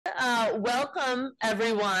Welcome,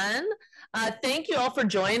 everyone. Thank you all for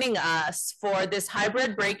joining us for this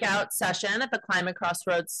hybrid breakout session at the Climate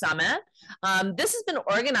Crossroads Summit. This has been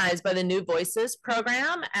organized by the New Voices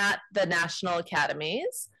program at the National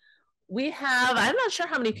Academies. I'm not sure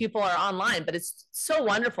how many people are online, but it's so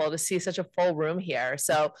wonderful to see such a full room here.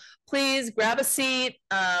 So please grab a seat.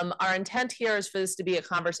 Our intent here is for this to be a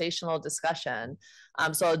conversational discussion.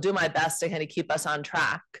 So I'll do my best to kind of keep us on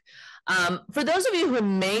track. For those of you who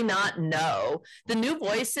may not know, the New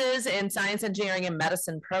Voices in Science, Engineering, and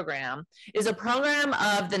Medicine program is a program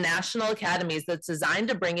of the National Academies that's designed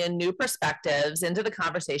to bring in new perspectives into the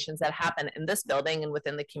conversations that happen in this building and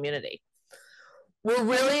within the community. We're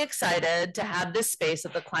really excited to have this space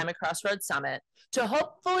at the Climate Crossroads Summit to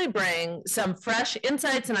hopefully bring some fresh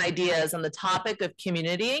insights and ideas on the topic of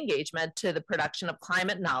community engagement to the production of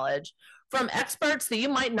climate knowledge from experts that you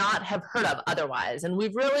might not have heard of otherwise. And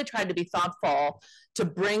we've really tried to be thoughtful to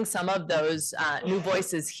bring some of those new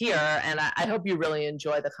voices here. And I hope you really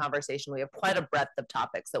enjoy the conversation. We have quite a breadth of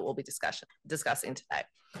topics that we'll be discussing today.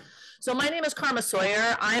 So my name is Karma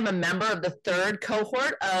Sawyer. I am a member of the third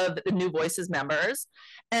cohort of the New Voices members.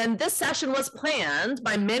 And this session was planned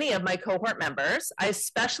by many of my cohort members. I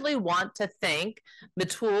especially want to thank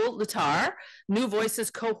Mitul Latar, New Voices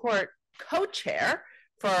cohort co-chair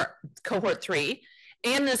for cohort 3,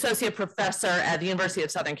 and an associate professor at the University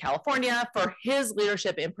of Southern California for his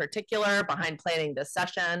leadership in particular behind planning this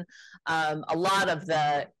session. A lot of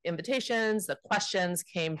the invitations, the questions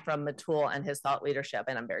came from Mitul and his thought leadership,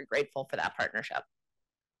 and I'm very grateful for that partnership.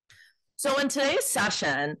 So in today's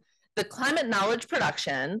session, the climate knowledge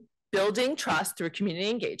production, building trust through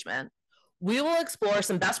community engagement, we will explore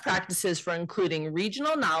some best practices for including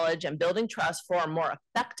regional knowledge and building trust for more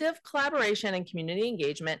effective collaboration and community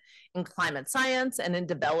engagement in climate science and in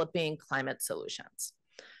developing climate solutions.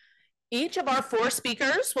 Each of our 4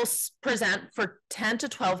 speakers will present for 10 to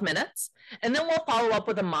 12 minutes, and then we'll follow up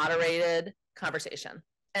with a moderated conversation.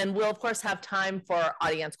 And we'll, of course, have time for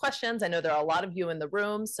audience questions. I know there are a lot of you in the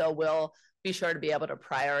room, so we'll be sure to be able to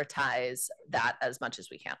prioritize that as much as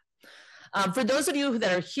we can. For those of you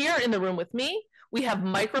that are here in the room with me, we have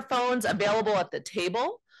microphones available at the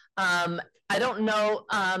table. I don't know,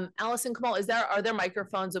 Allison, Kamal, are there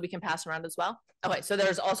microphones that we can pass around as well? Okay, so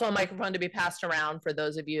there's also a microphone to be passed around for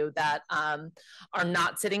those of you that are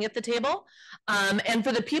not sitting at the table. And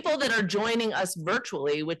for the people that are joining us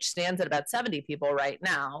virtually, which stands at about 70 people right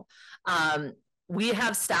now, we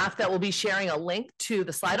have staff that will be sharing a link to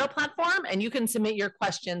the Slido platform, and you can submit your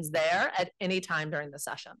questions there at any time during the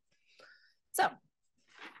session. So,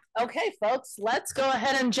 okay, folks, let's go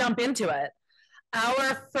ahead and jump into it.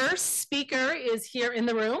 Our first speaker is here in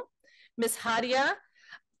the room, Ms. Hadia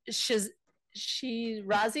Shirazi.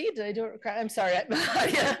 Did I do it correct? I'm sorry,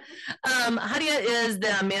 Hadia. Hadia is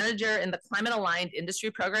the manager in the Climate Aligned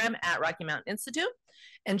Industry Program at Rocky Mountain Institute,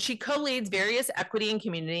 and she co-leads various equity and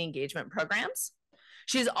community engagement programs.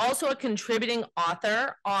 She's also a contributing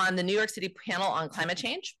author on the New York City panel on climate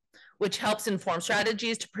change, which helps inform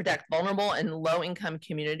strategies to protect vulnerable and low-income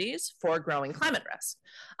communities for growing climate risk.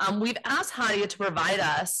 We've asked Hadia to provide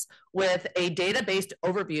us with a data-based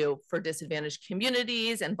overview for disadvantaged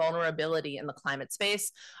communities and vulnerability in the climate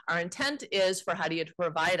space. Our intent is for Hadia to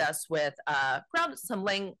provide us with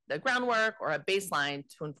the groundwork or a baseline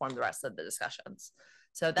to inform the rest of the discussions.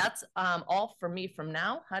 So that's all for me from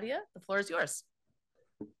now. Hadia, the floor is yours.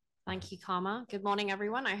 Thank you, Karma. Good morning,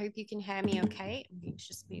 everyone. I hope you can hear me okay. I'm going to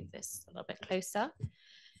just move this a little bit closer.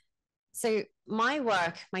 So my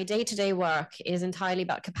work, my day-to-day work is entirely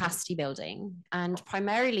about capacity building. And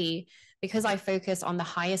primarily because I focus on the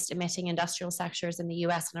highest emitting industrial sectors in the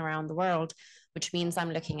US and around the world, which means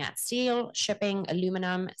I'm looking at steel, shipping,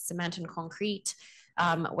 aluminum, cement and concrete,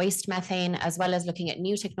 waste methane, as well as looking at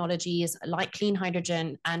new technologies like clean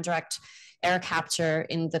hydrogen and direct air capture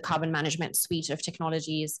in the carbon management suite of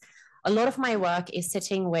technologies. A lot of my work is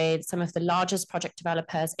sitting with some of the largest project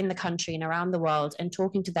developers in the country and around the world and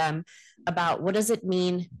talking to them about what does it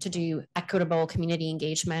mean to do equitable community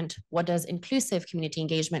engagement? What does inclusive community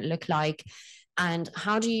engagement look like? And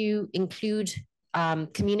how do you include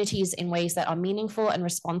communities in ways that are meaningful and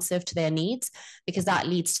responsive to their needs? Because that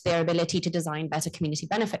leads to their ability to design better community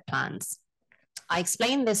benefit plans. I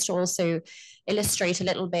explain this to also illustrate a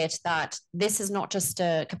little bit that this is not just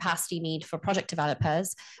a capacity need for project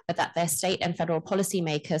developers, but that they're state and federal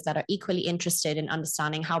policymakers that are equally interested in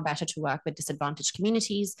understanding how better to work with disadvantaged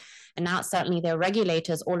communities. And now certainly there are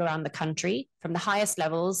regulators all around the country from the highest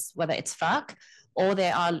levels, whether it's FERC or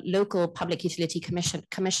there are local public utility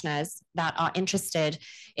commissioners that are interested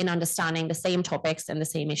in understanding the same topics and the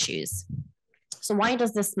same issues. So why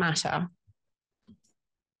does this matter?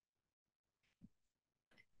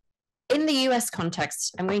 in the US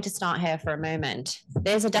context, I'm going to start here for a moment.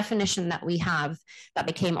 There's a definition that we have that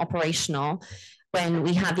became operational when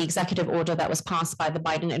we had the executive order that was passed by the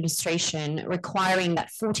Biden administration requiring that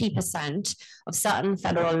 40% of certain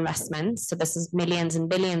federal investments, so this is millions and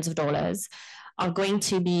billions of dollars, are going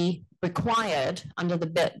to be required under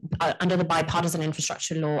the Bipartisan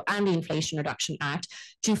Infrastructure Law and the Inflation Reduction Act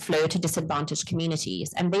to flow to disadvantaged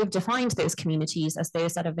communities. And they've defined those communities as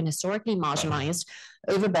those that have been historically marginalized,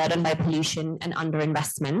 overburdened by pollution and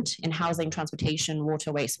underinvestment in housing, transportation,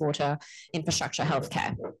 water, wastewater, infrastructure,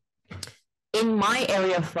 healthcare. In my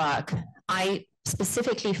area of work, I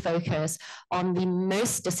specifically focus on the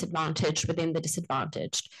most disadvantaged within the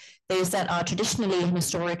disadvantaged, those that are traditionally and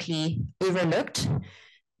historically overlooked,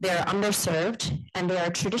 they're underserved, and they are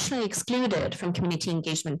traditionally excluded from community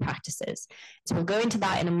engagement practices. So we'll go into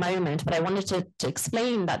that in a moment, but I wanted to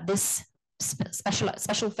explain that this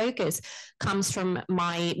special focus comes from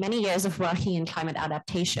my many years of working in climate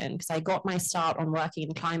adaptation, because I got my start on working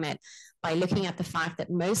in climate by looking at the fact that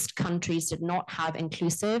most countries did not have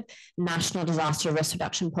inclusive national disaster risk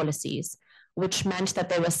reduction policies, which meant that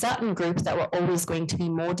there were certain groups that were always going to be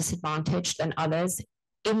more disadvantaged than others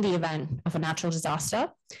in the event of a natural disaster.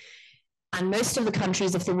 And most of the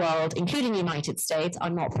countries of the world, including the United States,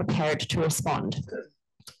 are not prepared to respond.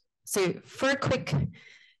 So for a quick,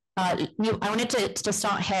 I wanted to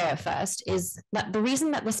start here first, is that the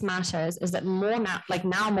reason that this matters is that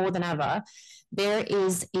now more than ever, there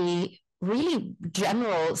is a really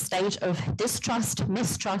general state of distrust,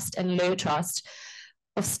 mistrust, and low trust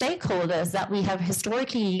of stakeholders that we have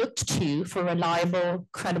historically looked to for reliable,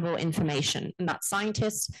 credible information. And that's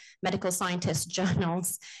scientists, medical scientists,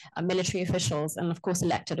 journals, military officials, and of course,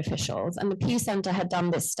 elected officials. And the Pew Center had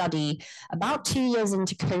done this study about 2 years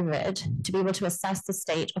into COVID to be able to assess the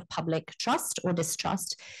state of public trust or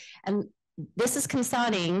distrust. And this is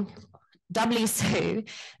concerning, doubly so,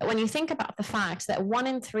 that when you think about the fact that 1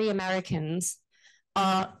 in 3 Americans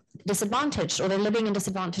are disadvantaged, or they're living in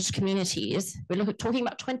disadvantaged communities. We're talking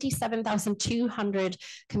about 27,200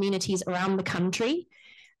 communities around the country,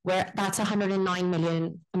 where that's 109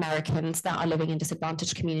 million Americans that are living in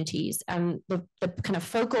disadvantaged communities. And the kind of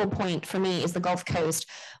focal point for me is the Gulf Coast,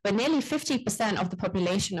 where nearly 50% of the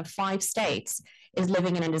population of 5 states is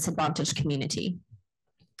living in a disadvantaged community.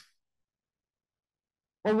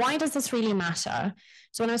 Well, why does this really matter?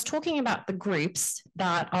 So when I was talking about the groups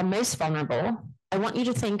that are most vulnerable, I want you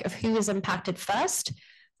to think of who is impacted first,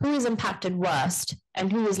 who is impacted worst,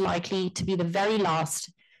 and who is likely to be the very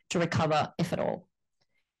last to recover, if at all.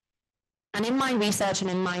 And in my research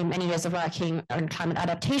and in my many years of working on climate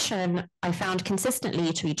adaptation, I found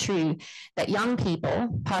consistently to be true that young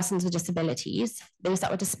people, persons with disabilities, those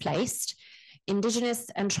that were displaced, Indigenous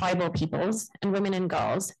and tribal peoples, and women and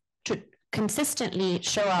girls should consistently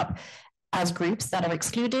show up as groups that are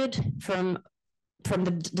excluded from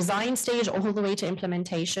the design stage all the way to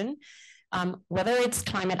implementation, whether it's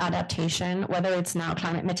climate adaptation, whether it's now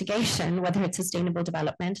climate mitigation, whether it's sustainable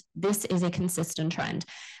development, this is a consistent trend.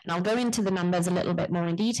 And I'll go into the numbers a little bit more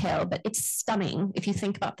in detail, but it's stunning if you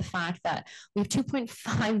think about the fact that we have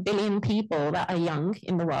 2.5 billion people that are young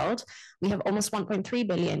in the world. We have almost 1.3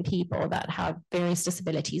 billion people that have various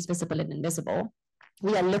disabilities, visible and invisible.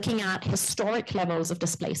 We are looking at historic levels of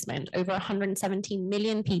displacement. Over 117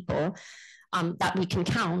 million people that we can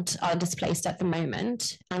count are displaced at the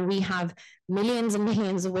moment. And we have millions and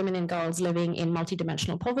millions of women and girls living in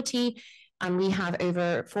multidimensional poverty. And we have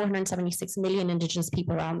over 476 million Indigenous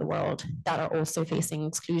people around the world that are also facing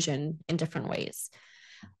exclusion in different ways.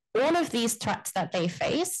 All of these threats that they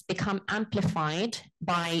face become amplified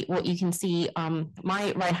by what you can see on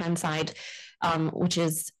my right-hand side, which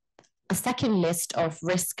is a second list of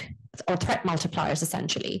risk or threat multipliers,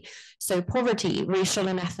 essentially. So poverty, racial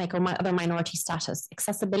and ethnic or other minority status,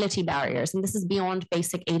 accessibility barriers, and this is beyond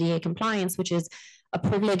basic ADA compliance, which is a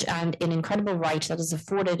privilege and an incredible right that is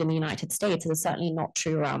afforded in the United States. It is certainly not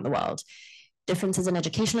true around the world. Differences in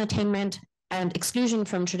educational attainment and exclusion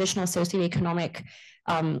from traditional socioeconomic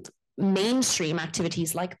mainstream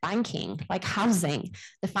activities like banking, like housing,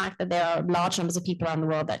 the fact that there are large numbers of people around the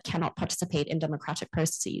world that cannot participate in democratic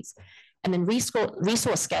processes, and then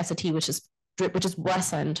resource scarcity, which is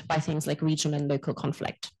worsened by things like regional and local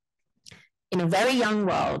conflict. In a very young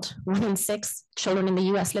world, 1 in 6 children in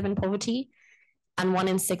the US live in poverty, and 1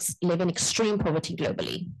 in 6 live in extreme poverty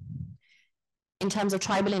globally. In terms of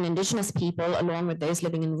tribal and Indigenous people, along with those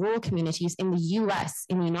living in rural communities in the US,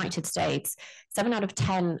 in the United States, 7 out of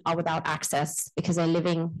 10 are without access because they're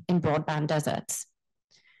living in broadband deserts.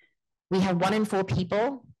 We have 1 in 4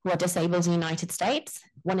 people who are disabled in the United States,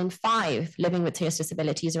 1 in 5 living with serious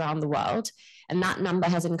disabilities around the world. And that number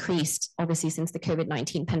has increased, obviously, since the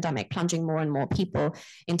COVID-19 pandemic, plunging more and more people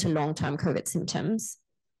into long-term COVID symptoms.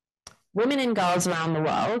 Women and girls around the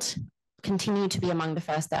world continue to be among the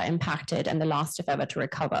first that are impacted and the last, if ever, to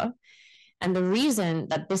recover. And the reason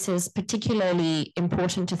that this is particularly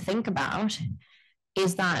important to think about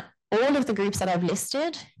is that all of the groups that I've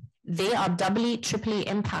listed, they are doubly, triply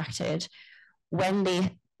impacted when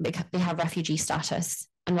they have refugee status.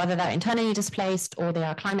 And whether they're internally displaced or they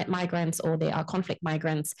are climate migrants or they are conflict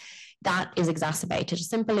migrants, that is exacerbated. A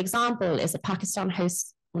simple example is that Pakistan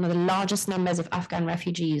hosts one of the largest numbers of Afghan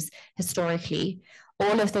refugees historically.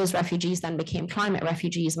 All of those refugees then became climate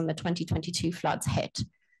refugees when the 2022 floods hit.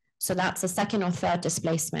 So that's a second or third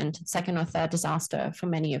displacement, second or third disaster for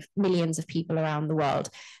millions of people around the world,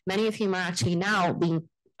 many of whom are actually now being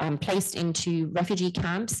placed into refugee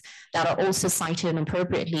camps that are also cited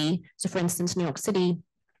appropriately. So for instance, New York City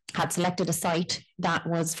had selected a site that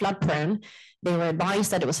was flood prone. They were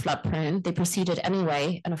advised that it was flood prone. They proceeded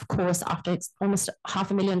anyway. And of course, after it's almost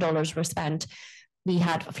 $500,000 were spent, we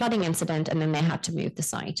had a flooding incident and then they had to move the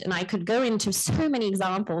site. And I could go into so many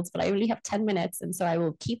examples, but I only have 10 minutes. And so I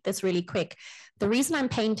will keep this really quick. The reason I'm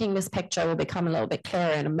painting this picture will become a little bit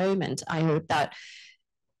clearer in a moment. I hope that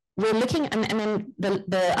we're looking, and then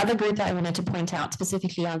the other group that I wanted to point out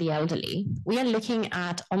specifically are the elderly. We are looking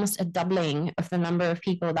at almost a doubling of the number of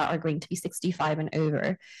people that are going to be 65 and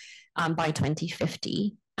over by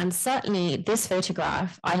 2050. And certainly this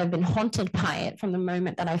photograph, I have been haunted by it from the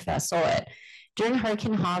moment that I first saw it. During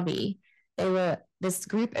Hurricane Harvey, there were this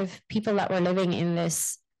group of people that were living in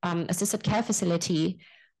this assisted care facility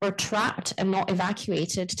were trapped and not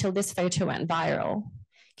evacuated till this photo went viral.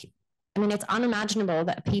 I mean, it's unimaginable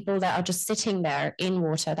that people that are just sitting there in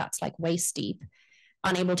water that's like waist deep,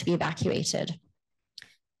 unable to be evacuated.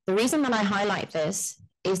 The reason that I highlight this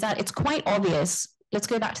is that it's quite obvious. Let's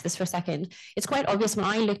go back to this for a second. It's quite obvious when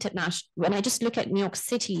I just look at New York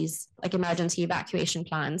City's like emergency evacuation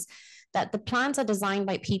plans, that the plans are designed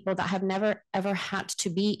by people that have never ever had to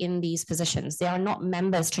be in these positions. They are not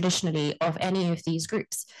members traditionally of any of these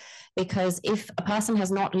groups. Because if a person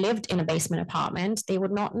has not lived in a basement apartment, they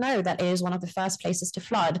would not know that it is one of the first places to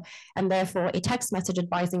flood. And therefore, a text message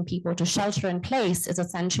advising people to shelter in place is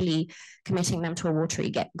essentially committing them to a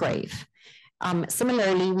watery grave.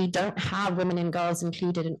 Similarly, we don't have women and girls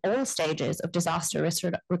included in all stages of disaster risk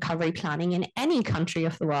recovery planning in any country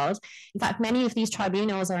of the world. In fact, many of these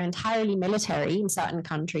tribunals are entirely military in certain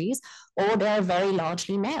countries, or they're very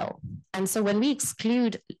largely male. And so when we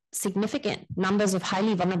exclude significant numbers of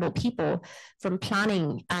highly vulnerable people from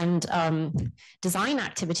planning and design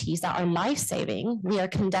activities that are life-saving, we are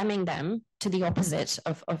condemning them to the opposite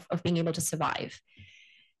of being able to survive.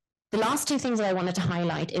 The last two things that I wanted to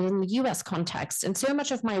highlight is in the US context, and so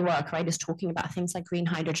much of my work, right, is talking about things like green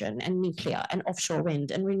hydrogen and nuclear and offshore wind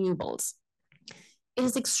and renewables. It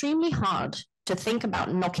is extremely hard to think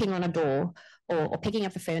about knocking on a door or picking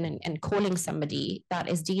up the phone and calling somebody that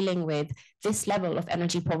is dealing with this level of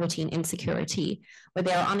energy poverty and insecurity, where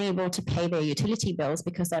they are unable to pay their utility bills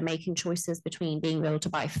because they're making choices between being able to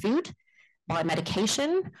buy food, buy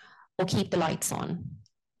medication, or keep the lights on.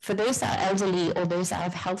 For those that are elderly or those that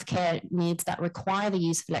have healthcare needs that require the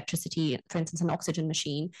use of electricity, for instance, an oxygen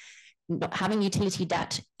machine, having utility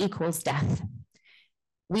debt equals death.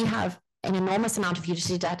 We have an enormous amount of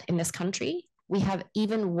utility debt in this country. We have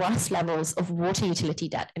even worse levels of water utility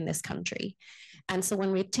debt in this country. And so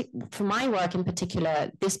when for my work in particular,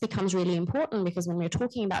 this becomes really important because when we're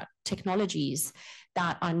talking about technologies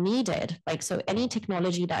that are needed, like so any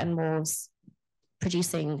technology that involves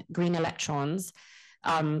producing green electrons,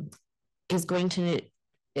 is going to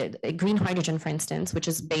green hydrogen, for instance, which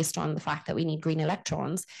is based on the fact that we need green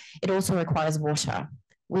electrons. It also requires water.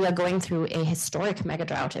 We are going through a historic mega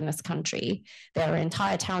drought in this country. There are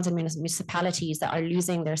entire towns and municipalities that are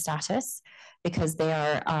losing their status because they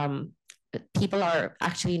are people are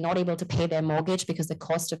actually not able to pay their mortgage because the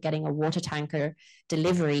cost of getting a water tanker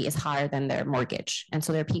delivery is higher than their mortgage. And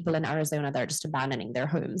so there are people in Arizona that are just abandoning their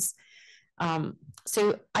homes.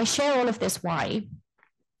 So I share all of this. Why?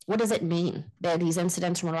 What does it mean? There are these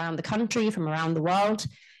incidents from around the country, from around the world.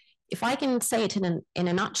 If I can say it in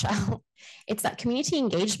a nutshell, it's that community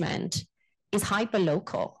engagement is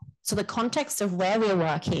hyper-local. So the context of where we're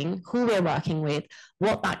working, who we're working with,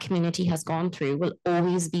 what that community has gone through will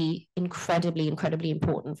always be incredibly, incredibly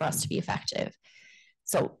important for us to be effective.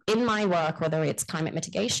 So in my work, whether it's climate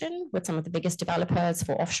mitigation with some of the biggest developers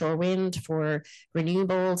for offshore wind, for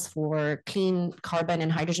renewables, for clean carbon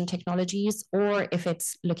and hydrogen technologies, or if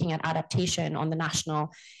it's looking at adaptation on the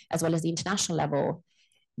national as well as the international level,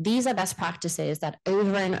 These are best practices that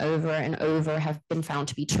over and over and over have been found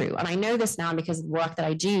to be true. And I know this now because the work that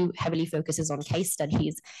I do heavily focuses on case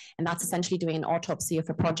studies. And that's essentially doing an autopsy of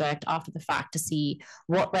a project after the fact to see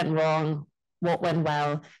what went wrong, what went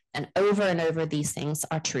well. And over, these things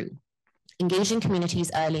are true. Engaging communities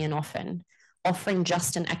early and often, offering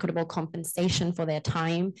just and equitable compensation for their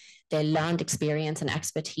time, their learned experience and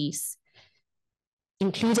expertise,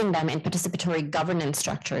 including them in participatory governance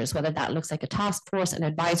structures, whether that looks like a task force, an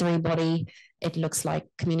advisory body, it looks like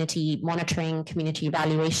community monitoring, community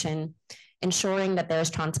evaluation, ensuring that there's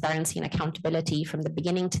transparency and accountability from the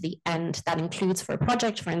beginning to the end. That includes for a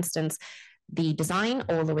project, for instance, the design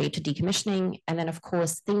all the way to decommissioning. And then, of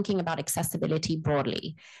course, thinking about accessibility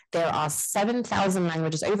broadly. There are 7,000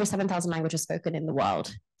 languages, over 7,000 languages spoken in the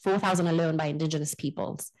world, 4,000 alone by Indigenous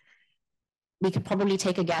peoples. We could probably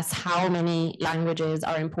take a guess how many languages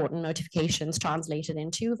are important notifications translated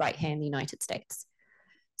into right here in the United States.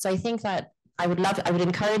 So I think that I would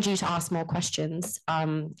encourage you to ask more questions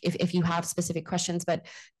if you have specific questions, but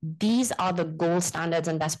these are the gold standards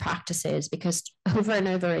and best practices, because over and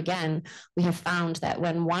over again, we have found that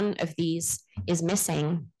when one of these is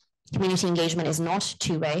missing, community engagement is not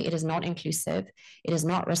two-way, it is not inclusive, it is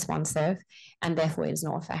not responsive, and therefore it is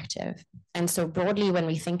not effective. And so broadly, when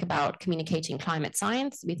we think about communicating climate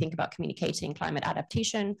science, we think about communicating climate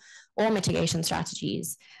adaptation or mitigation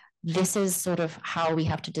strategies. This is sort of how we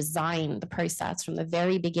have to design the process from the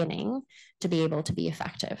very beginning to be able to be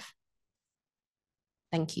effective.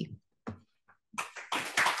 Thank you.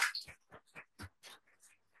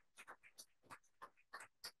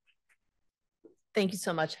 Thank you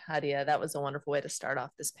so much, Hadia. That was a wonderful way to start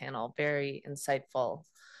off this panel. Very insightful.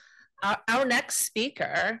 Our next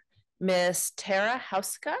speaker, Ms. Tara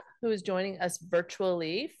Hauska, who is joining us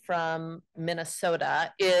virtually from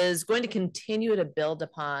Minnesota, is going to continue to build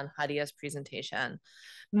upon Hadia's presentation.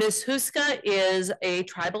 Ms. Hauska is a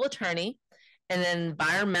tribal attorney and an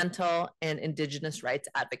environmental and Indigenous rights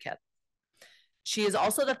advocate. She is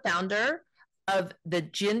also the founder of the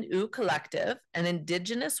Jin-U Collective, an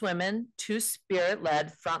Indigenous women,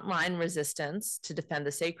 two-spirit-led frontline resistance to defend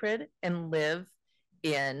the sacred and live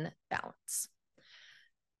in balance.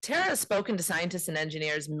 Tara has spoken to scientists and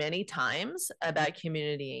engineers many times about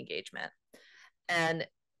community engagement, and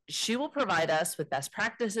she will provide us with best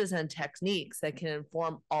practices and techniques that can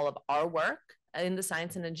inform all of our work in the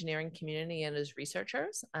science and engineering community and as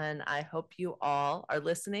researchers. And I hope you all are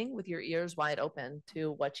listening with your ears wide open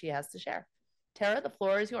to what she has to share. Tara, the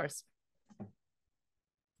floor is yours.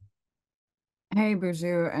 Hey,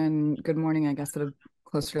 Burju, and good morning, I guess, at a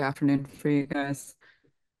closer to afternoon for you guys.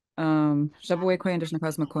 My name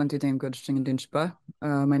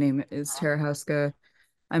is Tara Hauska.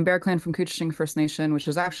 I'm Bear Clan from Couchiching First Nation, which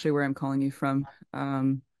is actually where I'm calling you from,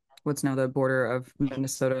 what's now the border of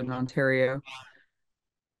Minnesota and Ontario.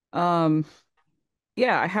 Yeah,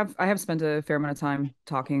 I have spent a fair amount of time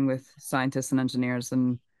talking with scientists and engineers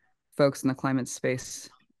and folks in the climate space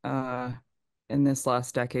in this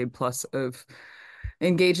last decade plus of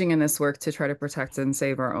engaging in this work to try to protect and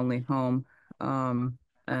save our only home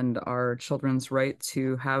and our children's right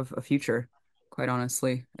to have a future, quite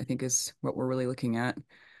honestly, I think is what we're really looking at.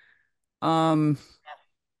 I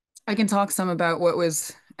can talk some about what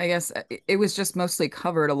was, I guess, it was just mostly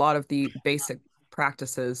covered a lot of the basic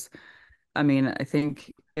practices. I mean, I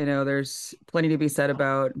think, there's plenty to be said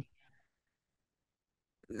about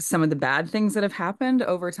some of the bad things that have happened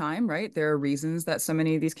over time, right? There are reasons that so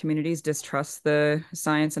many of these communities distrust the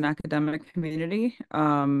science and academic community,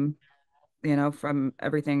 from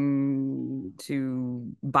everything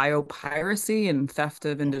to biopiracy and theft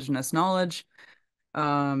of indigenous knowledge,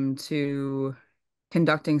 to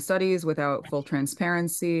conducting studies without full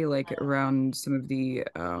transparency, like around some of the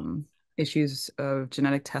issues of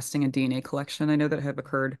genetic testing and DNA collection I know that have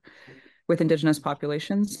occurred with Indigenous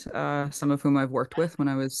populations, some of whom I've worked with when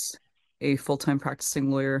I was a full-time practicing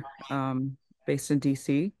lawyer based in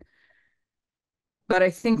DC. But I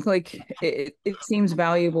think it seems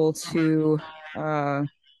valuable to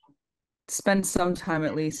spend some time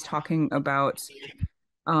at least talking about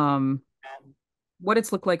what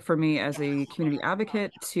it's looked like for me as a community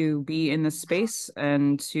advocate to be in this space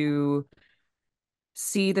and to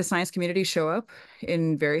see the science community show up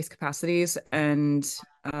in various capacities, and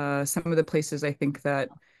some of the places I think that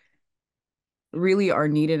really are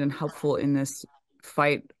needed and helpful in this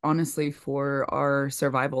fight, honestly, for our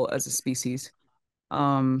survival as a species.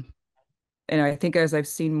 And I think as I've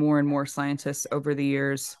seen more and more scientists over the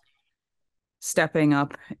years stepping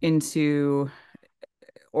up into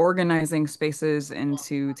organizing spaces,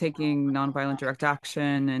 into taking nonviolent direct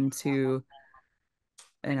action, into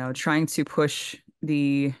trying to push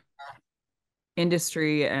the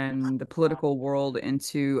industry and the political world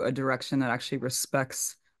into a direction that actually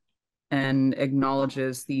respects and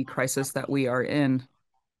acknowledges the crisis that we are in.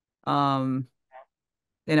 Um,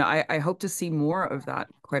 I hope to see more of that,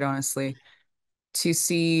 quite honestly, to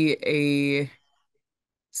see a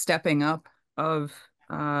stepping up of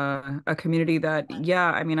a community that,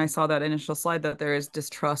 yeah, I mean, I saw that initial slide that there is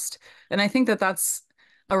distrust. And I think that that's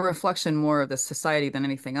a reflection more of the society than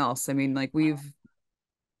anything else. I mean, like we've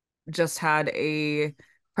just had a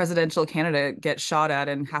presidential candidate get shot at,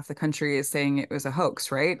 and half the country is saying it was a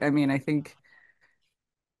hoax, right? I mean, I think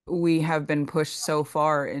we have been pushed so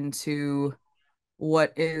far into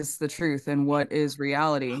what is the truth and what is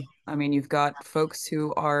reality. I mean, you've got folks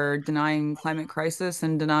who are denying climate crisis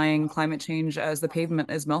and denying climate change as the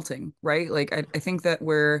pavement is melting, right? Like, I think that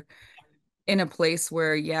we're in a place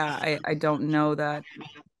where, yeah, I don't know that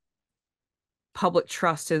public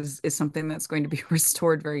trust is something that's going to be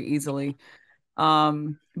restored very easily.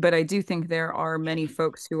 But I do think there are many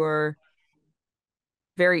folks who are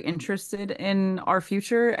very interested in our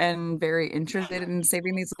future and very interested in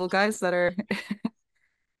saving these little guys that are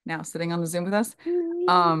now sitting on the Zoom with us.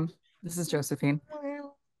 This is Josephine.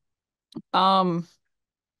 Um,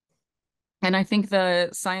 and I think the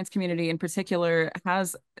science community in particular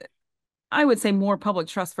has, I would say, more public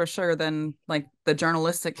trust for sure than like the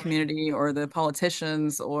journalistic community or the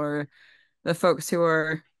politicians or the folks who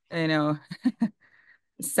are, you know,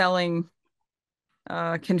 selling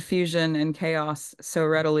confusion and chaos so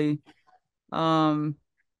readily. Um,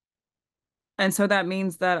 and so that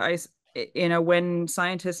means that when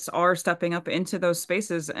scientists are stepping up into those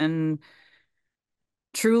spaces and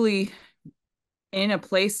truly in a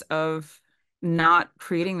place of not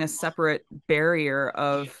creating this separate barrier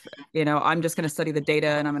of, I'm just going to study the data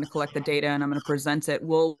and I'm going to collect the data and I'm going to present it.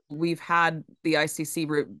 Well, we've had the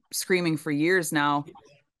ICC screaming for years now,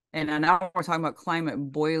 and now we're talking about climate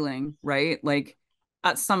boiling, right? Like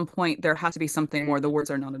at some point, there has to be something more. The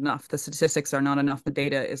words are not enough. The statistics are not enough. The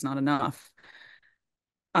data is not enough.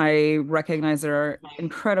 I recognize there are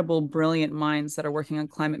incredible, brilliant minds that are working on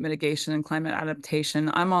climate mitigation and climate adaptation.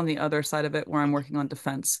 I'm on the other side of it where I'm working on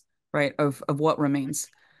defense, right, of what remains.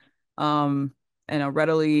 Um,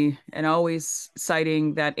 readily and always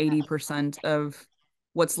citing that 80% of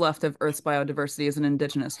what's left of Earth's biodiversity is in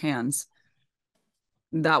indigenous hands.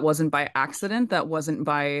 That wasn't by accident. That wasn't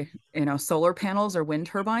by, solar panels or wind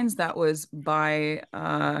turbines. That was by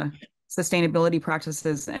sustainability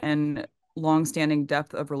practices and longstanding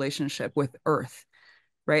depth of relationship with Earth,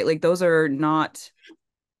 right? Like those are not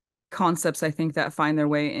concepts I think that find their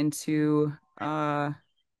way into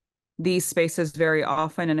these spaces very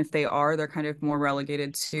often. And if they are, they're kind of more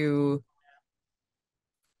relegated to,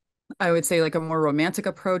 I would say, like a more romantic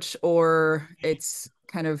approach, or it's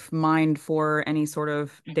kind of mined for any sort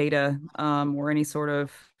of data or any sort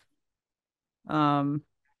of um,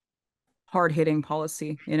 hard-hitting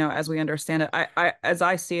policy, as we understand it. As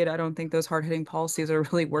I see it, I don't think those hard-hitting policies are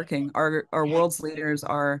really working. Our world's leaders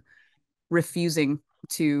are refusing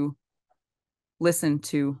to listen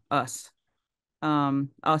to us.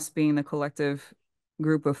 Us being the collective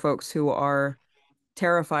group of folks who are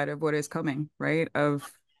terrified of what is coming, right?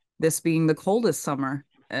 Of this being the coldest summer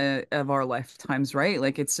of our lifetimes, right?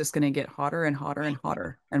 Like it's just going to get hotter and hotter and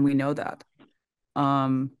hotter, and we know that.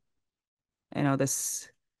 Um, this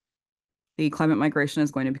the climate migration is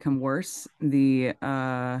going to become worse. The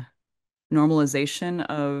normalization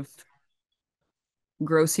of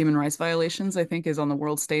gross human rights violations, I think, is on the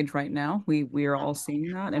world stage right now. We are all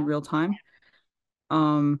seeing that in real time.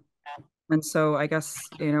 Um, and so I guess,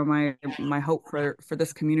 my hope for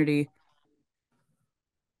this community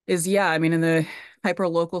is, yeah, I mean, in the hyper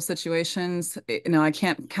local situations, I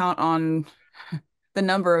can't count on the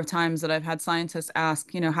number of times that I've had scientists ask,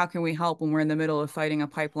 how can we help when we're in the middle of fighting a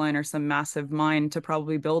pipeline or some massive mine to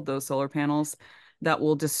probably build those solar panels that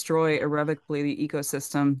will destroy irrevocably the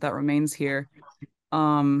ecosystem that remains here.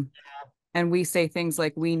 And we say things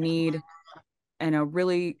like we need,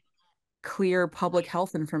 really clear public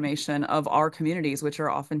health information of our communities, which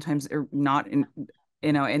are oftentimes not in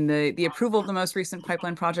the approval of the most recent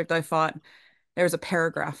pipeline project I fought. There's a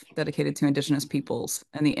paragraph dedicated to Indigenous peoples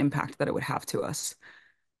and the impact that it would have to us.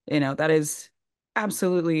 That is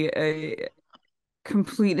absolutely a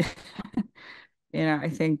complete, I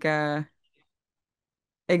think,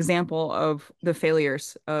 example of the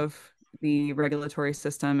failures of the regulatory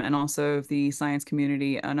system and also of the science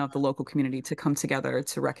community and of the local community to come together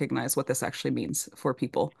to recognize what this actually means for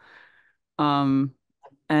people. And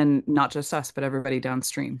not just us, but everybody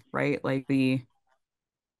downstream, right? Like the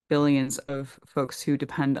billions of folks who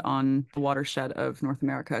depend on the watershed of North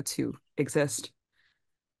America to exist.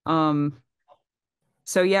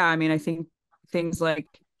 So yeah, I mean, I think things like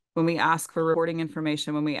when we ask for reporting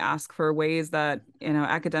information, when we ask for ways that,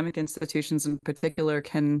 academic institutions in particular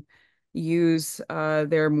can use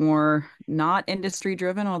their more not industry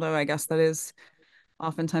driven, although I guess that is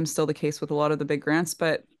oftentimes still the case with a lot of the big grants,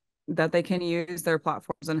 but that they can use their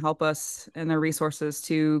platforms and help us and their resources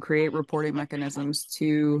to create reporting mechanisms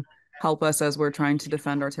to help us as we're trying to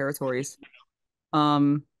defend our territories.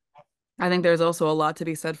 Um, I think there's also a lot to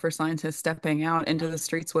be said for scientists stepping out into the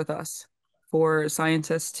streets with us, for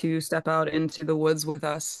scientists to step out into the woods with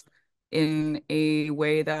us in a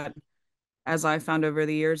way that, as I found over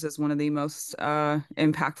the years, is one of the most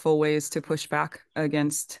impactful ways to push back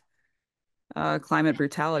against climate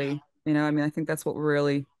brutality. I mean, I think that's what we're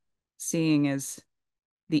really seeing is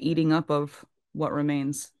the eating up of what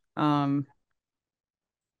remains. And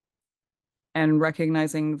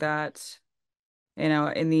recognizing that,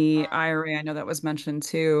 in the IRA, I know that was mentioned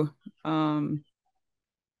too.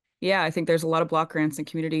 Yeah, I think there's a lot of block grants and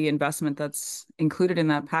community investment that's included in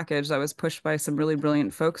that package that was pushed by some really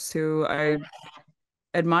brilliant folks who I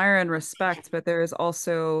admire and respect, but there is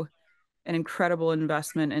also an incredible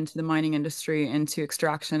investment into the mining industry, into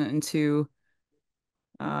extraction, into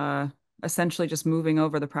uh, essentially just moving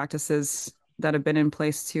over the practices that have been in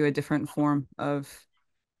place to a different form of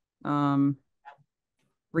um,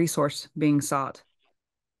 resource being sought.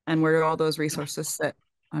 And where do all those resources sit?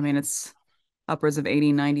 I mean, it's upwards of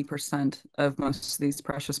 80–90% of most of these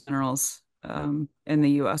precious minerals in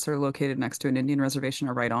the US are located next to an Indian reservation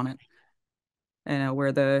or right on it. And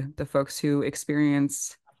where the folks who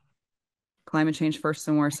experience climate change first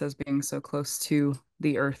and worst as being so close to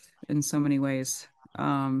the earth in so many ways.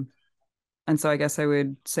 And so I guess I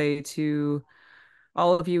would say to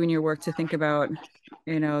all of you in your work to think about,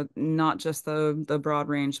 not just the broad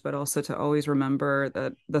range, but also to always remember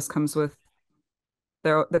that this comes with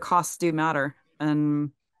the costs do matter. And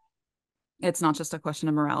it's not just a question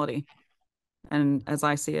of morality. And as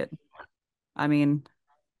I see it, I mean,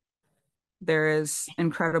 there is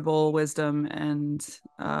incredible wisdom and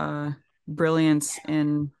brilliance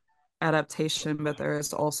in adaptation, but there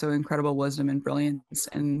is also incredible wisdom and brilliance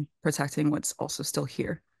in protecting what's also still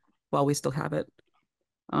here while we still have it.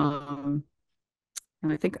 And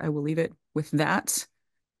I think I will leave it with that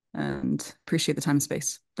and appreciate the time and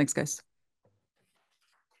space. Thanks, guys.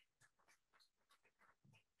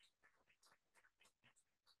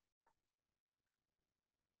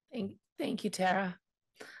 Thank you, Tara.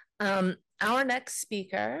 Our next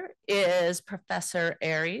speaker is Professor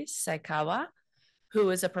Eri Saikawa,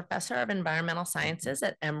 who is a professor of environmental sciences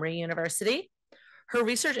at Emory University. Her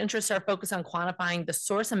research interests are focused on quantifying the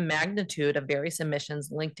source and magnitude of various emissions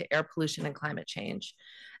linked to air pollution and climate change,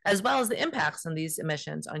 as well as the impacts on these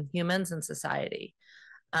emissions on humans and society.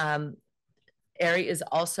 Eri is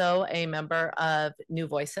also a member of New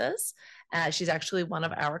Voices. She's actually one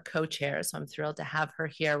of our co-chairs, so I'm thrilled to have her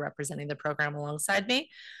here representing the program alongside me.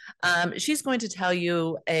 She's going to tell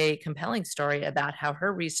you a compelling story about how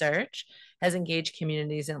her research has engaged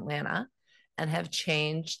communities in Atlanta and have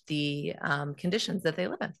changed the conditions that they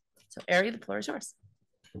live in. So Eri, the floor is yours.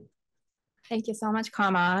 Thank you so much,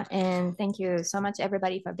 Karma, and thank you so much,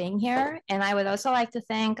 everybody, for being here. And I would also like to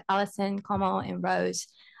thank Allison, Como, and Rose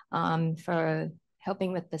for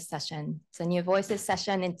helping with this session. It's a New Voices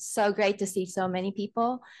session. It's so great to see so many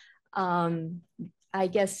people. I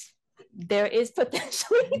guess there is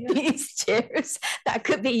potentially these chairs that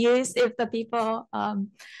could be used if the people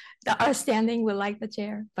that are standing would like the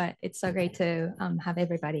chair, but it's so great to have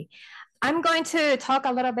everybody. I'm going to talk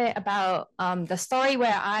a little bit about the story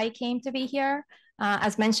where I came to be here.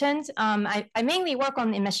 As mentioned, I mainly work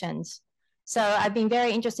on emissions. So I've been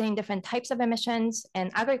very interested in different types of emissions,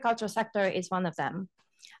 and agricultural sector is one of them.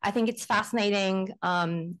 I think it's fascinating.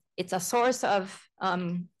 It's a source of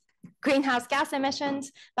greenhouse gas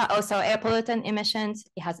emissions, but also air pollutant emissions.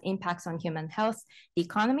 It has impacts on human health, the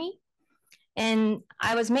economy. And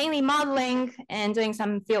I was mainly modeling and doing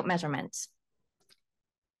some field measurements.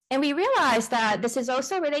 And we realized that this is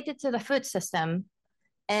also related to the food system.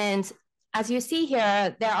 And as you see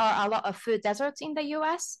here, there are a lot of food deserts in the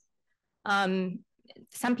US.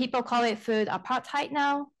 Some people call it food apartheid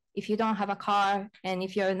now. If you don't have a car and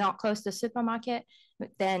if you're not close to the supermarket,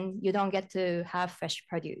 then you don't get to have fresh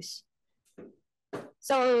produce.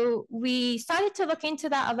 So we started to look into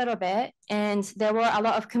that a little bit, and there were a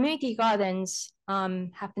lot of community gardens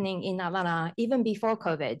happening in Atlanta even before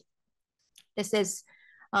COVID. This is,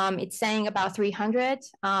 it's saying about 300.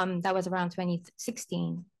 That was around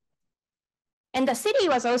 2016. And the city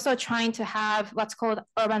was also trying to have what's called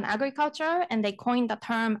urban agriculture, and they coined the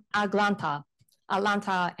term Aglanta,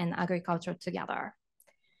 Atlanta and agriculture together.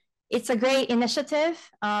 It's a great initiative,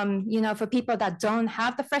 for people that don't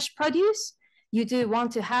have the fresh produce. You do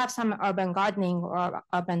want to have some urban gardening or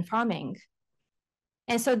urban farming.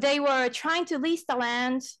 And so they were trying to lease the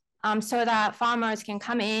land so that farmers can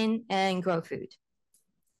come in and grow food.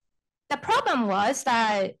 The problem was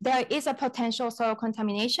that there is a potential soil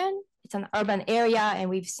contamination. It's an urban area, and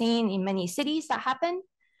we've seen in many cities that happen.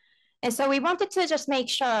 And so we wanted to just make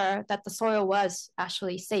sure that the soil was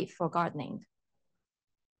actually safe for gardening.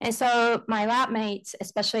 And so my lab mates,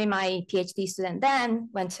 especially my PhD student then,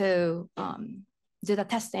 went to do the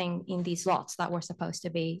testing in these lots that were supposed to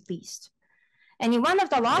be leased. And in one of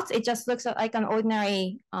the lots, it just looks like an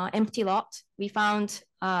ordinary empty lot. We found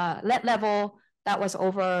lead level that was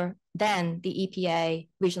over then the EPA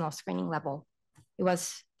regional screening level. It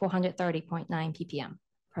was 430.9 ppm,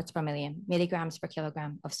 parts per million, milligrams per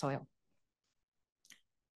kilogram of soil.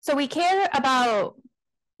 So did we care about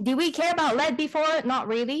lead before? Not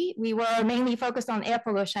really. We were mainly focused on air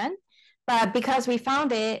pollution. But because we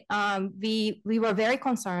found it, we were very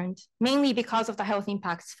concerned, mainly because of the health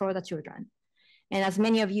impacts for the children. And as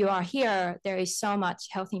many of you are here, there is so much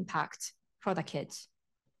health impact for the kids.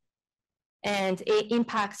 And it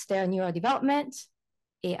impacts their neurodevelopment.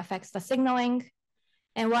 It affects the signaling.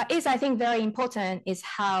 And what is, I think, very important is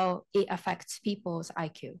how it affects people's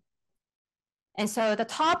IQ. And so the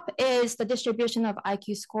top is the distribution of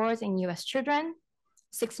IQ scores in US children.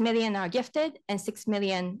 6 million are gifted and 6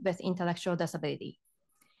 million with intellectual disability.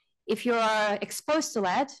 If you are exposed to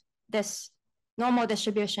lead, this normal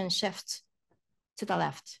distribution shifts to the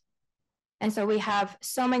left. And so we have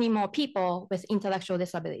so many more people with intellectual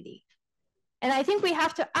disability. And I think we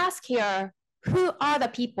have to ask here, who are the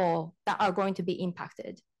people that are going to be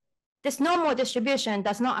impacted? This normal distribution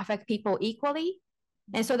does not affect people equally.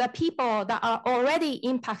 And so the people that are already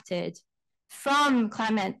impacted from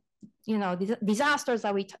climate, disasters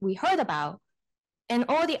that we heard about, and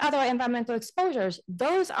all the other environmental exposures,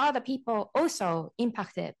 those are the people also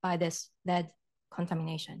impacted by this lead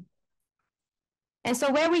contamination. And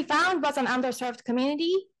so where we found was an underserved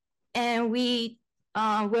community, and we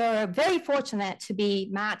were very fortunate to be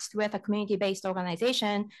matched with a community-based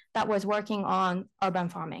organization that was working on urban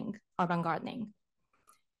farming, urban gardening.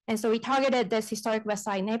 And so we targeted this historic West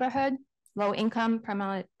Side neighborhood, low income,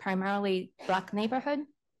 primarily Black neighborhood.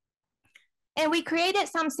 And we created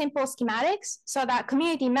some simple schematics so that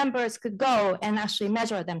community members could go and actually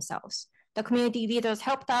measure themselves. The community leaders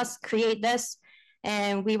helped us create this,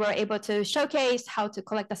 and we were able to showcase how to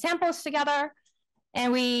collect the samples together.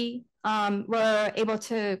 And we were able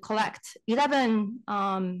to collect 11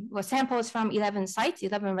 samples from 11 sites,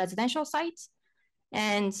 11 residential sites,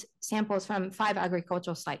 and samples from 5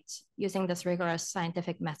 agricultural sites using this rigorous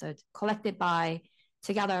scientific method collected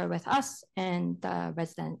together with us and the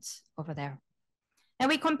residents over there. And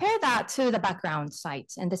we compared that to the background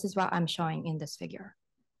sites, and this is what I'm showing in this figure.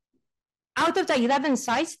 Out of the 11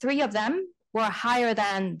 sites, 3 of them were higher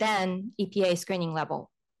than EPA screening level.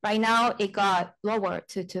 Right now, it got lower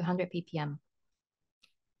to 200 ppm.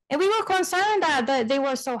 And we were concerned that they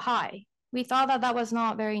were so high. We thought that that was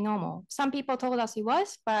not very normal. Some people told us it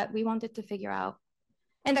was, but we wanted to figure out.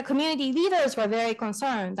 And the community leaders were very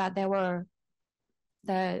concerned that there were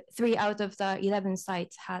the 3 out of the 11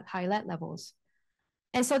 sites had high lead levels.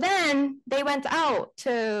 And so then they went out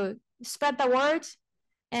to spread the word,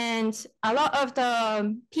 and a lot of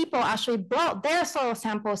the people actually brought their soil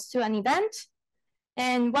samples to an event.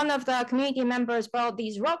 And one of the community members brought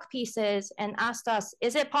these rock pieces and asked us,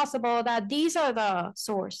 is it possible that these are the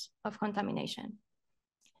source of contamination?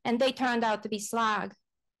 And they turned out to be slag,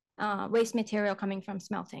 waste material coming from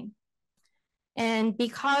smelting. And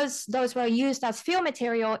because those were used as fill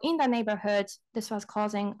material in the neighborhood, this was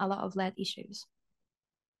causing a lot of lead issues.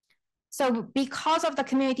 So because of the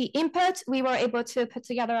community input, we were able to put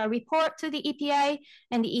together a report to the EPA,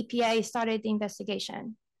 and the EPA started the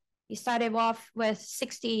investigation. It started off with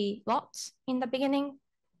 60 lots in the beginning.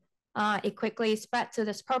 It quickly spread to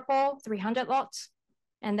this purple, 300 lots.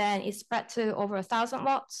 And then it spread to over 1,000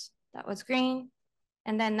 lots, that was green.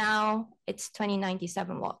 And then now it's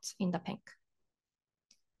 2097 lots in the pink.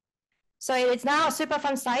 So it is now a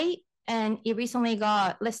Superfund site, and it recently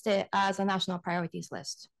got listed as a national priorities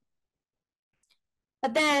list.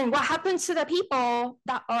 But then what happens to the people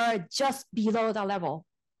that are just below the level?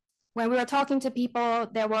 When we were talking to people,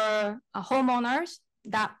 there were homeowners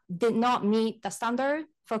that did not meet the standard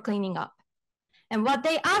for cleaning up. And what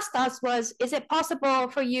they asked us was, is it possible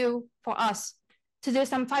for us to do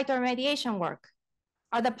some phytoremediation work?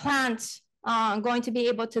 Are the plants going to be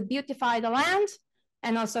able to beautify the land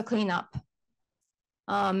and also clean up?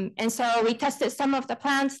 And so we tested some of the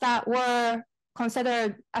plants that were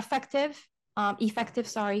considered effective,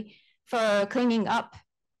 for cleaning up.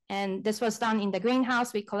 And this was done in the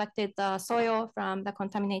greenhouse. We collected the soil from the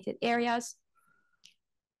contaminated areas.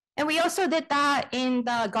 And we also did that in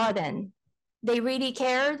the garden. They really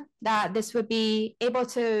cared that this would be able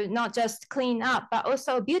to not just clean up, but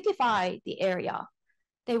also beautify the area.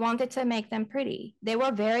 They wanted to make them pretty. They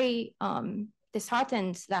were very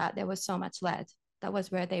disheartened that there was so much lead. That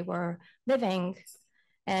was where they were living.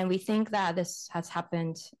 And we think that this has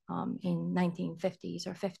happened in 1950s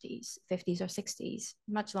or 50s or 60s,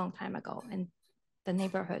 much long time ago. And the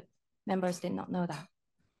neighborhood members did not know that.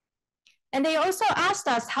 And they also asked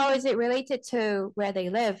us, how is it related to where they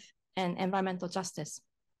live and environmental justice?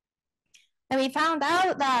 And we found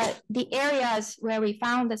out that the areas where we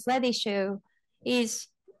found this lead issue is,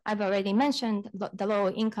 I've already mentioned, the low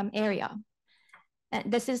income area.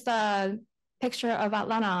 And this is the picture of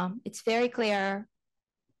Atlanta. It's very clear.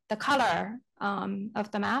 The color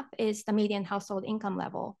of the map is the median household income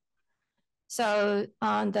level. So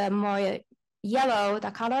on the more yellow,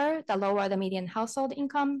 the color, the lower the median household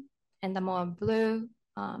income, and the more blue,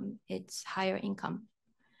 it's higher income.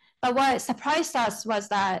 But what surprised us was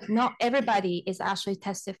that not everybody is actually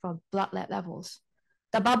tested for blood lead levels.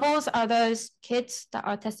 The bubbles are those kids that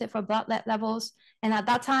are tested for blood lead levels. And at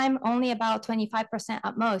that time, only about 25%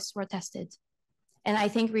 at most were tested. And I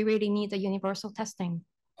think we really need the universal testing.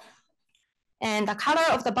 And the color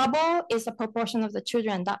of the bubble is the proportion of the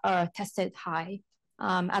children that are tested high.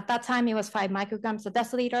 At that time, it was 5 micrograms a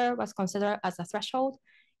deciliter was considered as a threshold.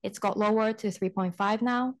 It's got lower to 3.5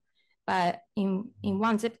 now, but in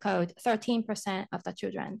one zip code, 13% of the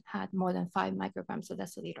children had more than 5 micrograms a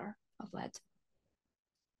deciliter of lead.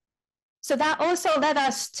 So that also led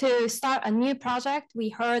us to start a new project. We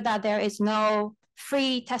heard that there is no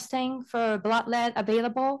free testing for blood lead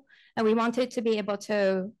available, and we wanted to be able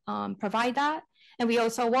to provide that. And we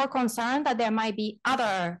also were concerned that there might be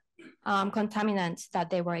other contaminants that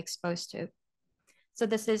they were exposed to. So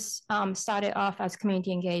this is started off as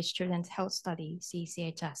Community Engaged Children's Health Study,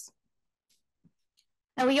 CCHS.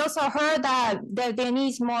 And we also heard that there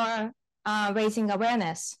needs more raising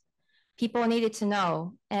awareness. People needed to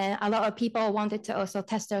know, and a lot of people wanted to also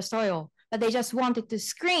test their soil, but they just wanted to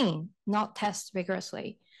screen, not test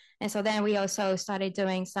rigorously. And so then we also started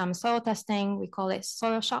doing some soil testing. We call it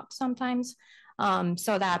soil shops sometimes,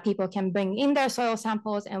 so that people can bring in their soil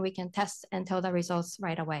samples and we can test and tell the results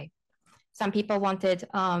right away. Some people wanted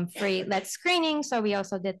free lead screening, so we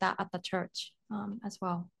also did that at the church as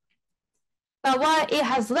well. But what it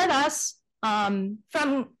has led us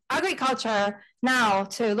from agriculture now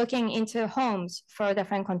to looking into homes for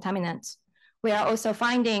different contaminants. We are also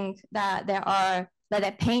finding that there are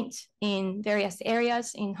leaded paint in various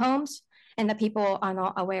areas in homes, and the people are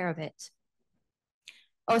not aware of it.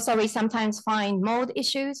 Also, we sometimes find mold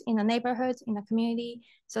issues in the neighborhood, in the community.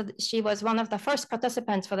 So she was one of the first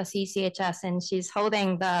participants for the CCHS, and she's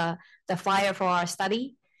holding the flyer for our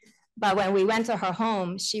study. But when we went to her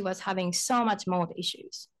home, she was having so much mold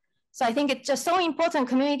issues. So I think it's just so important.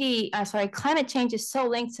 Climate change is so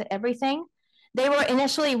linked to everything. They were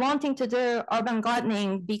initially wanting to do urban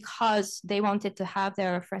gardening because they wanted to have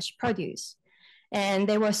their fresh produce. And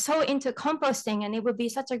they were so into composting, and it would be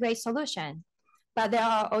such a great solution. But there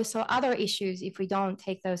are also other issues if we don't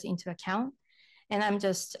take those into account. And I'm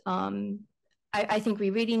just, I think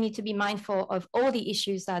we really need to be mindful of all the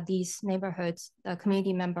issues that these neighborhoods, the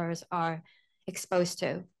community members are exposed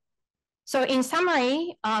to. So in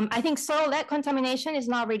summary, I think soil lead contamination is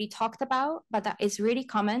not really talked about, but that is really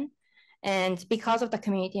common. And because of the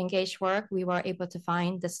community engaged work, we were able to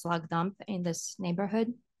find the slug dump in this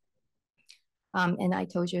neighborhood. And I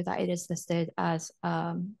told you that it is listed as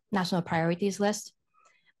national priorities list.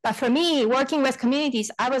 But for me, working with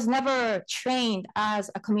communities, I was never trained as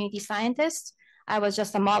a community scientist. I was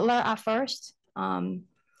just a modeler at first.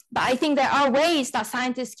 But I think there are ways that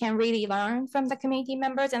scientists can really learn from the community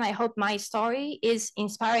members. And I hope my story is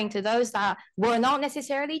inspiring to those that were not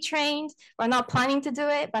necessarily trained, were not planning to do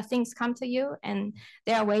it, but things come to you. And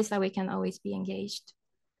there are ways that we can always be engaged.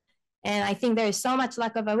 And I think there is so much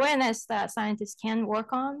lack of awareness that scientists can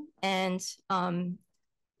work on. And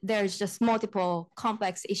there's just multiple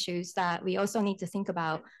complex issues that we also need to think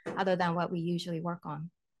about other than what we usually work on.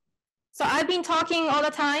 So I've been talking all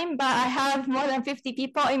the time, but I have more than 50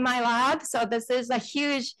 people in my lab. So this is a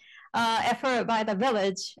huge effort by the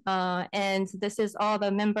village. And this is all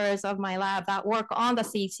the members of my lab that work on the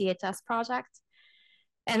CCHS project.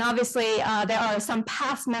 And obviously, there are some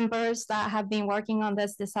past members that have been working on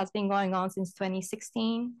this. This has been going on since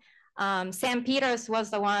 2016. Sam Peters was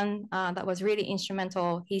the one that was really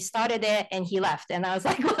instrumental. He started it and he left. And I was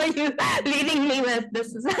like, what are you leaving me with?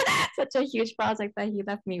 This is such a huge project that he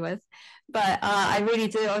left me with. But I really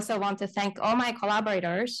do also want to thank all my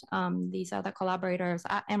collaborators. These are the collaborators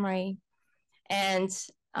at Emory. And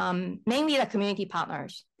mainly the community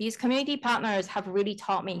partners. These community partners have really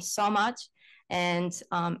taught me so much. And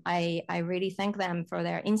I really thank them for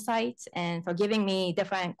their insights and for giving me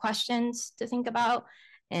different questions to think about,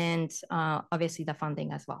 and obviously the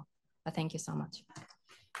funding as well. But thank you so much.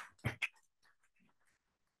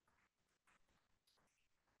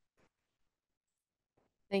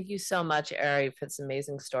 Thank you so much, Ari, for this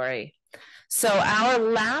amazing story. So our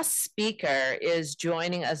last speaker is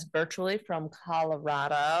joining us virtually from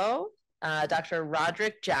Colorado. Dr.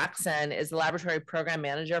 Roderick Jackson is the Laboratory Program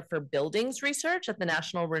Manager for Buildings Research at the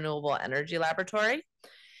National Renewable Energy Laboratory.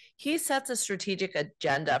 He sets a strategic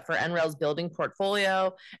agenda for NREL's building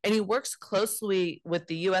portfolio, and he works closely with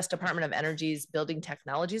the U.S. Department of Energy's Building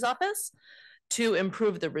Technologies Office to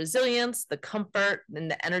improve the resilience, the comfort,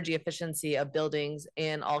 and the energy efficiency of buildings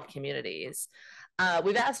in all communities.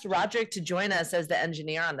 We've asked Roderick to join us as the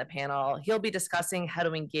engineer on the panel. He'll be discussing how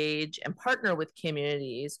to engage and partner with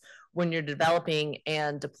communities when you're developing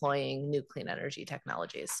and deploying new clean energy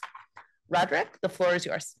technologies. Roderick, the floor is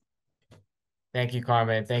yours. Thank you,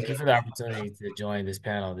 Carmen. Thank you for the opportunity to join this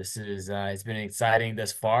panel. This is it's been exciting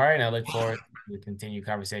thus far, and I look forward to the continued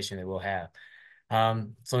conversation that we'll have.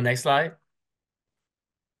 So next slide.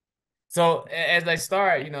 So as I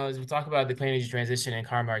start, as we talk about the clean energy transition, and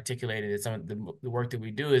Carmen articulated that some of the work that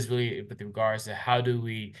we do is really with regards to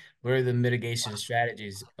what are the mitigation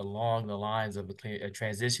strategies along the lines of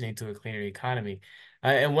transitioning to a cleaner economy.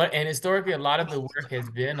 And historically, a lot of the work has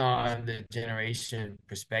been on the generation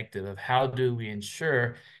perspective of how do we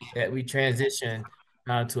ensure that we transition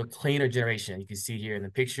to a cleaner generation. You can see here in the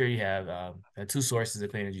picture, you have two sources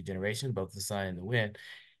of clean energy generation, both the sun and the wind.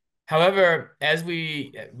 However, as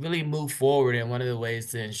we really move forward, and one of the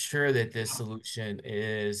ways to ensure that this solution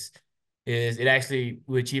is it actually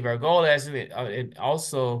will achieve our goal, and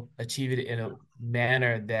also achieve it in a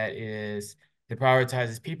manner that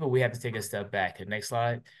prioritizes people, we have to take a step back. And next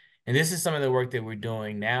slide. And this is some of the work that we're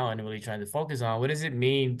doing now and really trying to focus on. What does it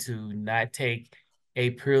mean to not take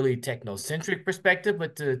a purely technocentric perspective,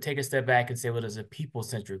 but to take a step back and say, what is a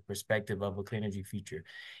people-centric perspective of a clean energy future?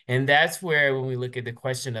 And that's where, when we look at the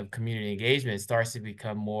question of community engagement, it starts to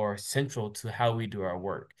become more central to how we do our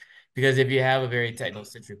work. Because if you have a very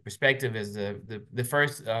technocentric perspective, as the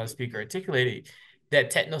first speaker articulated,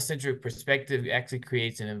 that technocentric perspective actually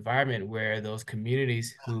creates an environment where those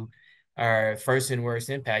communities who are first and worst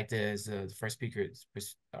impacted, as the first speaker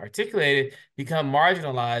articulated, become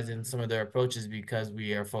marginalized in some of their approaches because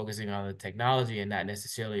we are focusing on the technology and not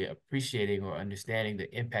necessarily appreciating or understanding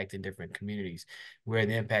the impact in different communities, where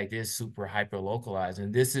the impact is super hyper localized.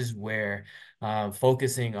 And this is where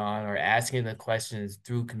focusing on or asking the questions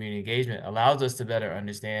through community engagement allows us to better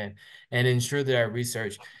understand and ensure that our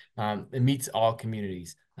research meets all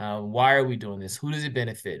communities. Why are we doing this? Who does it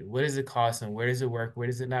benefit? What does it cost? And where does it work? Where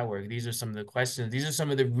does it not work? These are some of the questions. These are some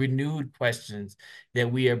of the renewed questions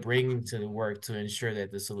that we are bringing to the work to ensure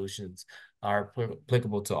that the solutions are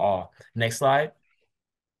applicable to all. Next slide.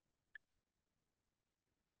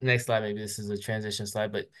 Next slide. Maybe this is a transition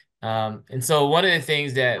slide, but and so one of the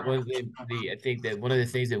things that I think that one of the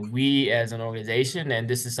things that we as an organization, and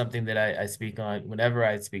this is something that I speak on whenever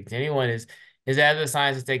I speak to anyone, is as a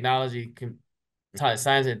science and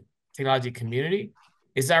technology community,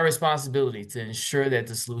 it's our responsibility to ensure that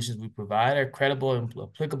the solutions we provide are credible and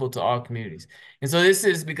applicable to all communities. And so this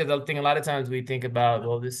is because I think a lot of times we think about,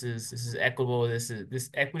 well, this is equitable. This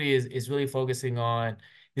equity is really focusing on,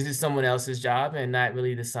 this is someone else's job and not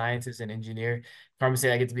really the scientist and engineer. Carmen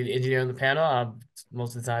said I get to be the engineer on the panel.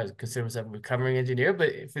 Most of the time I consider myself a recovering engineer,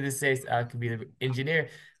 but for this case, I could be the engineer.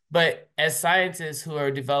 But as scientists who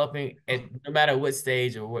are developing at no matter what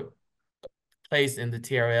stage or what place in the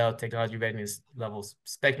TRL, technology readiness levels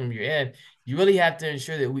spectrum you're in, you really have to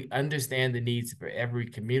ensure that we understand the needs for every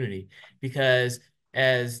community, because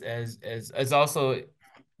as also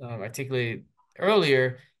articulated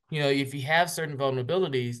earlier, if you have certain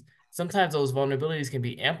vulnerabilities, sometimes those vulnerabilities can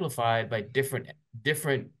be amplified by different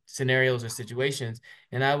scenarios or situations.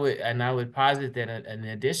 And I would posit that an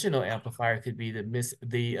additional amplifier could be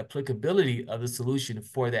the applicability of the solution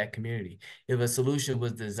for that community. If a solution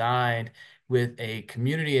was designed with a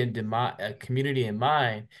community in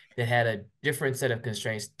mind that had a different set of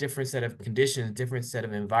constraints, different set of conditions, different set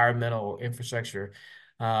of environmental or infrastructure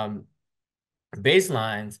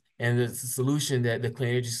baselines, and the solution, that the clean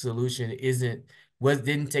energy solution isn't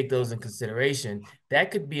didn't take those in consideration,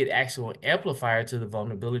 that could be an actual amplifier to the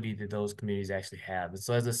vulnerability that those communities actually have. And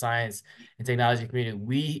so as a science and technology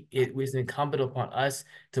community, it was incumbent upon us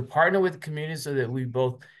to partner with the community so that we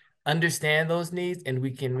both understand those needs and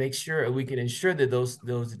we can make sure, or we can ensure that those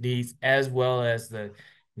needs, as well as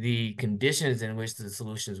the conditions in which the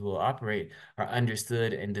solutions will operate, are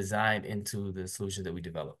understood and designed into the solutions that we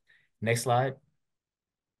develop. Next slide.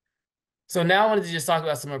 So now I wanted to just talk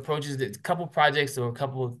about some approaches, a couple projects or a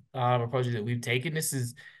couple approaches that we've taken. This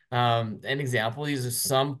is an example. These are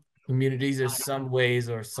some communities or some ways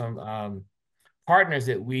or some partners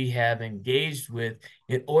that we have engaged with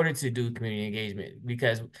in order to do community engagement.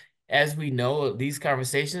 Because as we know, these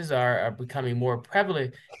conversations are becoming more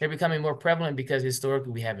prevalent. They're becoming more prevalent because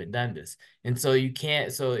historically we haven't done this. And so you can't,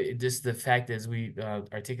 just the fact, as we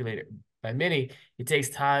articulated by many, it takes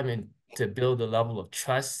time and to build a level of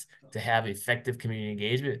trust to have effective community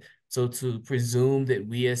engagement. So to presume that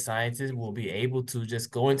we as scientists will be able to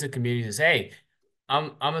just go into communities and say, hey,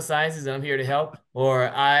 I'm a scientist and I'm here to help, or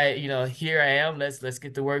here I am, let's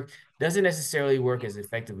get to work, doesn't necessarily work as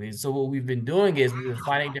effectively. So what we've been doing is we've been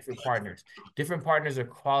finding different partners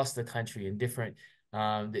across the country, and different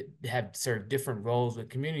that have served different roles with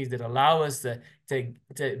communities that allow us to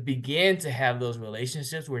begin to have those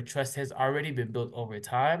relationships where trust has already been built over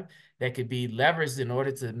time that could be leveraged in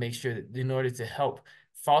order to make sure that, in order to help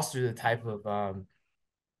foster the type of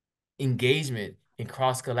engagement and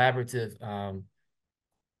cross-collaborative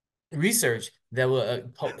research that will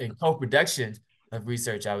in co-production of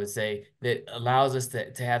research, I would say, that allows us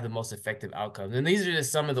to have the most effective outcomes. And these are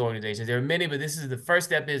just some of the organizations. There are many, but this is the first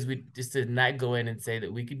step, is we just to not go in and say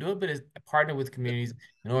that we can do it, but is partner with communities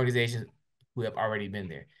and organizations who have already been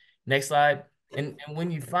there. Next slide. And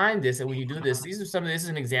when you find this and when you do this, this is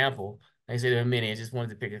an example. Like I said, there are many. I just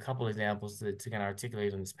wanted to pick a couple of examples to kind of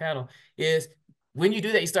articulate on this panel. Is when you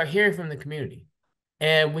do that, you start hearing from the community.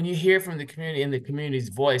 And when you hear from the community and the community's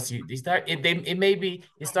voice, it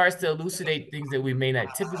starts to elucidate things that we may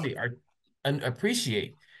not typically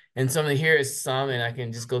appreciate. And here is some, and I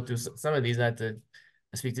can just go through some of these, not to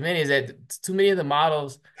speak to many, is that too many of the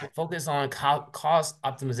models focus on cost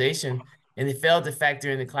optimization, and they fail to factor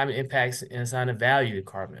in the climate impacts and assign a value to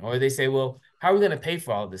carbon. Or they say, well, how are we going to pay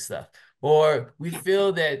for all of this stuff? Or we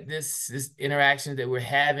feel that this interaction that we're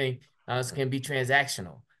having can be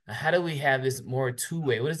transactional. How do we have this more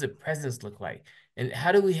two-way? What does the presence look like? And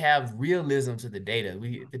how do we have realism to the data?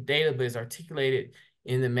 The data is articulated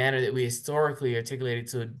in the manner that we historically articulated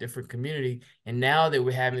to a different community. And now that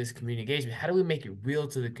we're having this community engagement, how do we make it real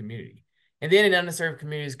to the community? And then in underserved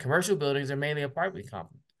communities, commercial buildings are mainly apartment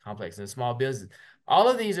complexes and small businesses. All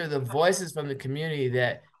of these are the voices from the community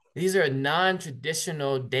that these are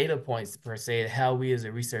non-traditional data points, per se, how we as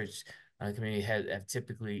a research community have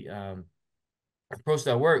typically approached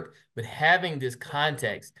our work. But having this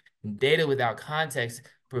context, data without context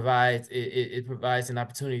provides an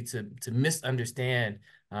opportunity to misunderstand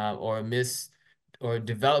or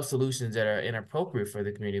develop solutions that are inappropriate for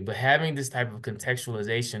the community. But having this type of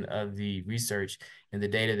contextualization of the research and the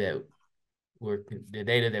data that we're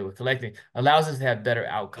collecting allows us to have better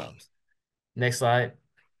outcomes. Next slide.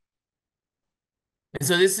 And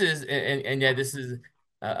so this is, this is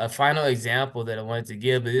a final example that I wanted to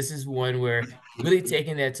give, but this is one where really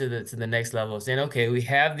taking that to the next level, saying, okay, we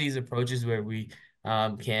have these approaches where we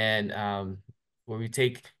where we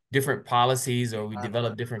take different policies, or we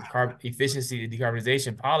develop different efficiency and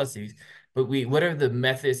decarbonization policies, but what are the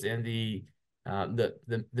methods and the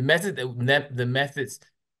methods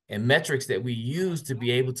and metrics that we use to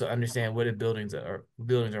be able to understand what buildings are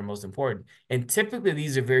most important. And typically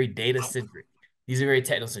these are very data centric. These are very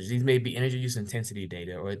technical. These may be energy use intensity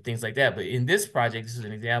data or things like that. But in this project, this is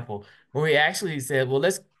an example where we actually said, well,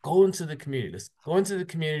 let's go into the community. Let's go into the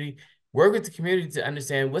community, work with the community to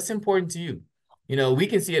understand what's important to you. We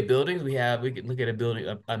can see at buildings, we can look at a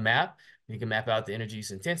building, a map. We can map out the energy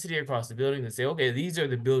use intensity across the building and say, okay, these are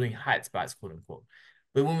the building hotspots, quote unquote.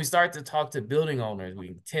 But when we start to talk to building owners,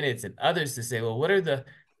 tenants and others, to say, well, what are the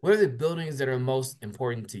buildings that are most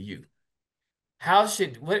important to you? How does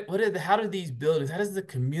the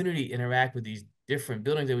community interact with these different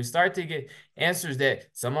buildings? And we start to get answers that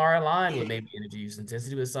some are aligned with maybe energy use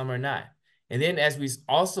intensity, but some are not. And then as we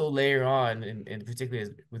also layer on, and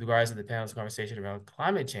particularly with regards to the panel's conversation around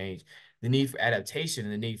climate change, the need for adaptation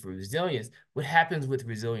and the need for resilience, what happens with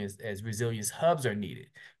resilience as resilience hubs are needed?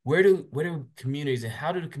 Where do communities and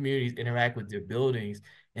how do the communities interact with their buildings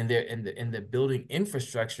and the building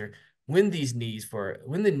infrastructure when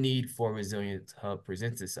the need for a resilience hub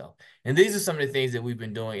presents itself. And these are some of the things that we've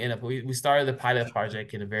been doing. And we started the pilot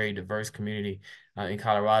project in a very diverse community in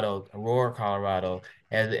Colorado, Aurora, Colorado,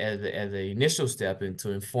 as an initial step and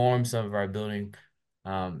to inform some of our building,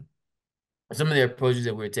 some of the approaches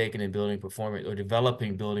that we're taking in building performance or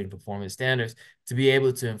developing building performance standards to be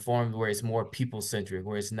able to inform where it's more people-centric,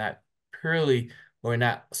 where it's not purely or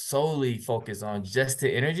not solely focused on just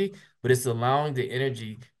the energy, but it's allowing the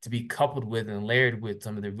energy to be coupled with and layered with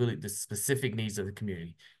some of the specific needs of the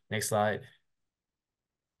community. Next slide.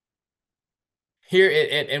 Here,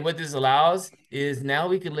 and what this allows is now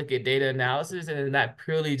we can look at data analysis and it's not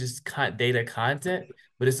purely just data content,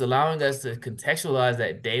 but it's allowing us to contextualize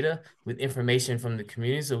that data with information from the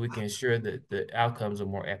community so we can ensure that the outcomes are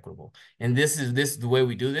more equitable. And this is the way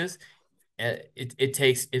we do this. It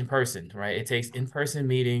takes in person, right? It takes in-person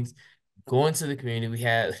meetings, going to the community. We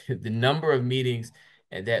had the number of meetings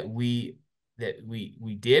that we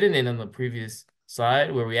did, and then on the previous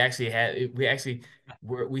slide where we had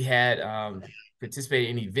participated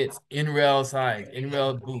in events, NREL signs,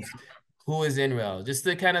 NREL booths, who is NREL, just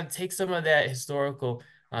to kind of take some of that historical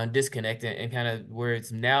disconnect and kind of where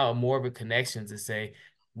it's now more of a connection to say,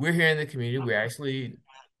 we're here in the community, we're actually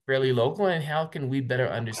fairly local, and how can we better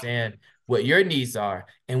understand what your needs are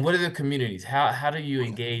and what are the communities? How do you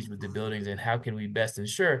engage with the buildings, and how can we best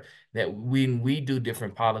ensure that when we do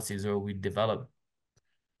different policies or we develop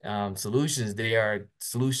solutions, they are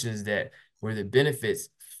solutions that where the benefits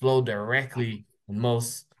flow directly and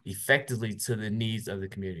most effectively to the needs of the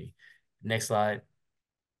community. Next slide.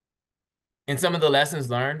 And some of the lessons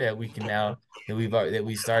learned that we can now that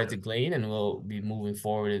we started to glean and we'll be moving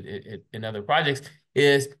forward in other projects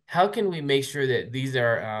is how can we make sure that these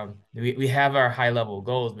are we have our high level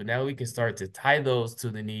goals, but now we can start to tie those to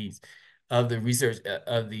the needs of the research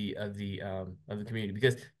of the community,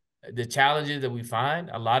 because the challenges that we find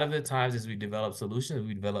a lot of the times as we develop solutions,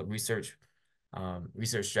 we develop research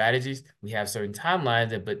strategies, we have certain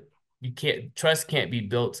timelines but trust can't be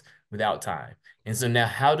built without time. And so now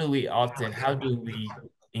how do we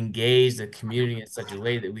engage the community in such a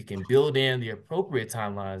way that we can build in the appropriate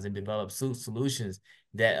timelines and develop solutions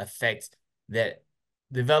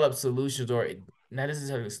develop solutions, or not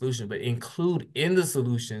necessarily a solution, but include in the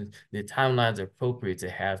solutions the timelines are appropriate to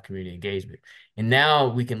have community engagement. And now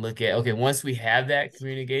we can look at, okay, once we have that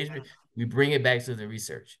community engagement, we bring it back to the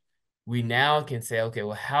research. We now can say, okay,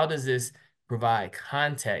 well, how does this provide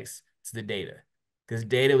context to the data? Because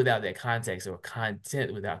data without that context, or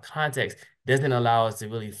content without context, doesn't allow us to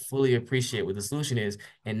really fully appreciate what the solution is.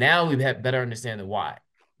 And now we have better understand the why.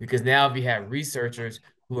 Because now if you have researchers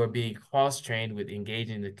who are being cross-trained with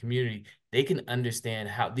engaging the community, they can understand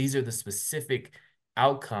how these are the specific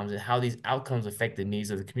outcomes and how these outcomes affect the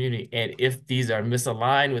needs of the community. And if these are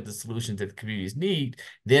misaligned with the solutions that the communities need,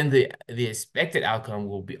 then the expected outcome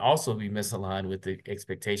will also be misaligned with the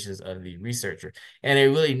expectations of the researcher. And it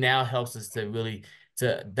really now helps us to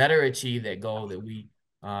better achieve that goal that we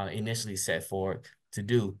initially set forward to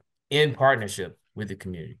do in partnership with the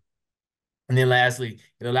community. And then lastly,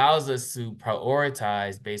 it allows us to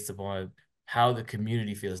prioritize based upon how the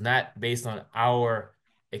community feels, not based on our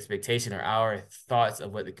expectation or our thoughts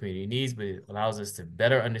of what the community needs, but it allows us to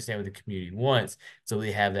better understand what the community wants, so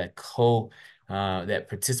we have that that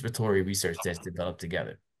participatory research that's developed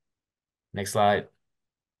together. Next slide.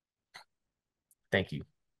 Thank you.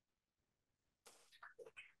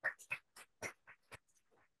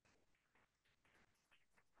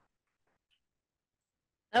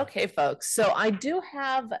 Okay, folks. So I do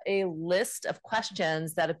have a list of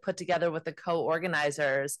questions that I've put together with the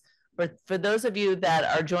co-organizers. For those of you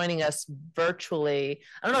that are joining us virtually,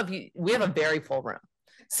 I don't know if we have a very full room.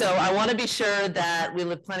 So I want to be sure that we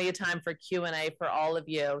leave plenty of time for Q&A for all of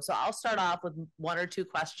you. So I'll start off with 1 or 2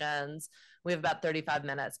 questions. We have about 35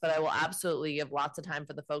 minutes, but I will absolutely give lots of time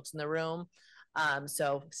for the folks in the room.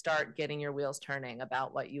 So start getting your wheels turning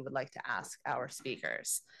about what you would like to ask our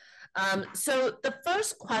speakers. So the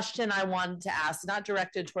first question I wanted to ask, not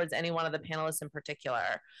directed towards any one of the panelists in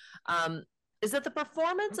particular, is that the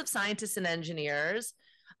performance of scientists and engineers,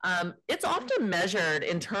 it's often measured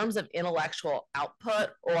in terms of intellectual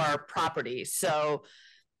output or property. So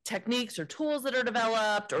techniques or tools that are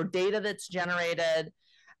developed or data that's generated.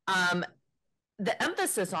 The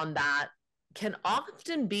emphasis on that can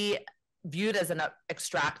often be viewed as an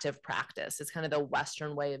extractive practice. It's kind of the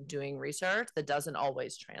Western way of doing research that doesn't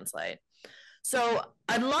always translate. So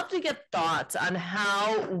I'd love to get thoughts on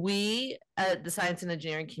how we at the science and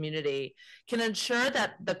engineering community can ensure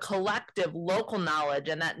that the collective local knowledge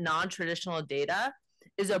and that non-traditional data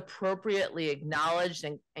is appropriately acknowledged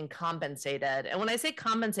and compensated. And when I say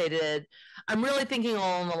compensated, I'm really thinking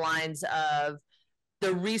along the lines of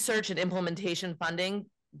the research and implementation funding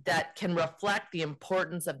that can reflect the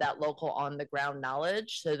importance of that local on the ground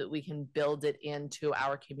knowledge so that we can build it into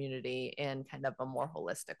our community in kind of a more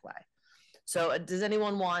holistic way. So does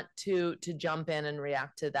anyone want to jump in and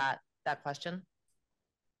react to that question?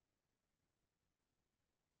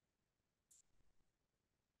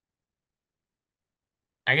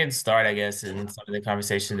 I can start, I guess, in some of the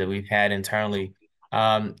conversations that we've had internally. There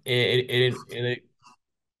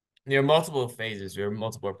are multiple phases, there are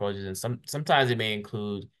multiple approaches, and sometimes it may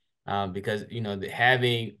include because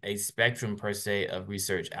having a spectrum per se of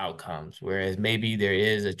research outcomes, whereas maybe there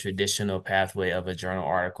is a traditional pathway of a journal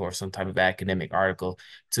article or some type of academic article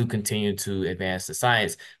to continue to advance the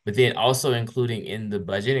science, but then also including in the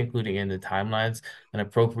budget, including in the timelines, an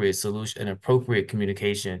appropriate solution, an appropriate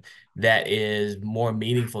communication that is more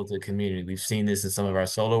meaningful to the community. We've seen this in some of our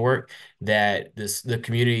solo work, that the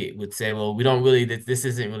community would say, well, we don't really, this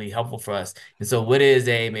isn't really helpful for us. And so what is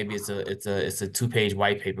maybe it's a 2-page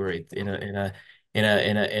white paper in a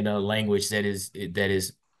language that is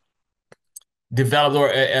developed,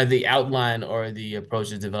 or the outline or the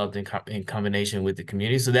approach is developed in combination with the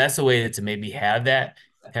community. So that's a way to maybe have that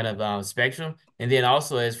kind of spectrum. And then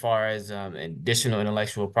also, as far as additional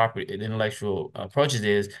intellectual approaches,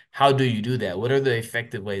 is how do you do that? What are the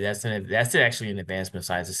effective ways? That's actually an advancement of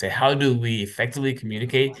science, to say, how do we effectively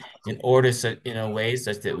communicate in a way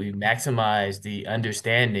such that we maximize the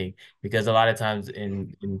understanding? Because a lot of times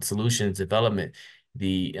in solutions development,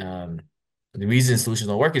 the reason solutions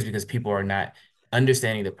don't work is because people are not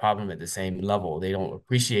understanding the problem at the same level. They don't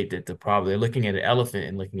appreciate that the problem, they're looking at an elephant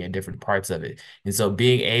and looking at different parts of it. And so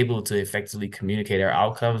being able to effectively communicate our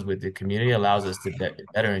outcomes with the community allows us to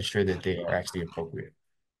better ensure that they are actually appropriate.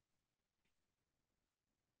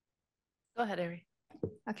 Go ahead, Ari.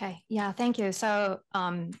 Okay, yeah, thank you. So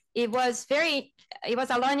it was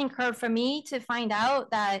a learning curve for me to find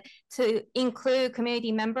out that to include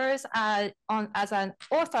community members as an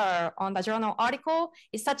author on the journal article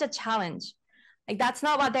is such a challenge. Like, that's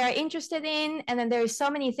not what they're interested in. And then there's so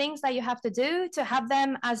many things that you have to do to have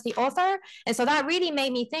them as the author. And so that really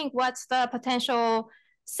made me think, what's the potential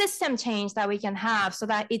system change that we can have so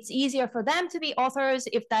that it's easier for them to be authors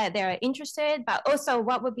if they're interested, but also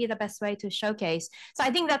what would be the best way to showcase. So I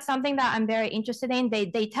think that's something that I'm very interested in.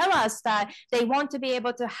 They tell us that they want to be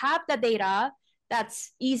able to have the data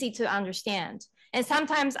that's easy to understand. And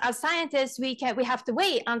sometimes as scientists, we have to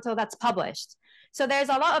wait until that's published. So there's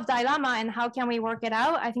a lot of dilemma and how can we work it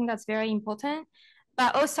out? I think that's very important.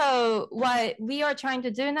 But also what we are trying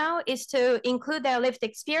to do now is to include their lived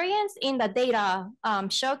experience in the data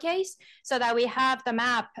showcase, so that we have the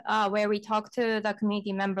map where we talk to the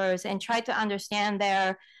community members and try to understand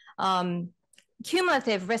their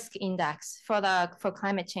cumulative risk index for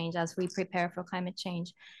climate change as we prepare for climate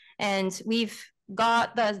change. And we've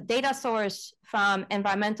got the data source from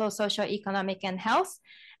environmental, social, economic, and health,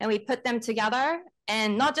 and we put them together.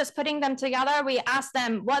 And not just putting them together, we ask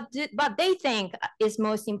them what they think is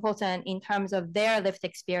most important in terms of their lived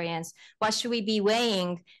experience. What should we be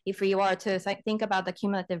weighing if we were to think about the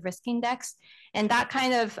cumulative risk index? And that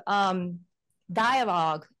kind of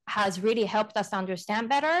dialogue has really helped us understand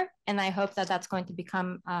better. And I hope that that's going to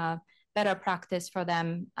become a better practice for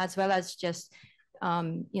them, as well as just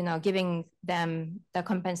giving them the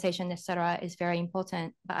compensation, et cetera, is very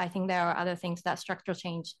important. But I think there are other things, that structural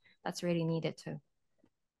change that's really needed too.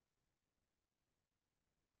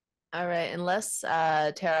 All right, unless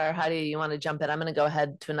Tara or Heidi, you want to jump in, I'm going to go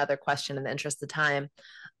ahead to another question in the interest of time.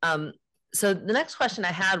 So the next question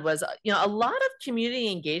I had was, a lot of community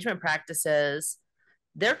engagement practices,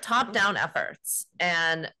 they're top-down efforts,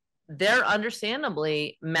 and they're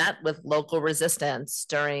understandably met with local resistance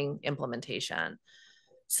during implementation.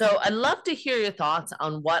 So I'd love to hear your thoughts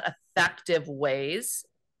on what effective ways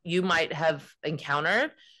you might have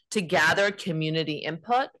encountered to gather community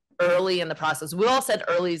input early in the process. We all said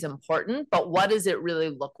early is important, but what does it really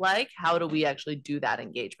look like? How do we actually do that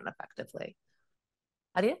engagement effectively?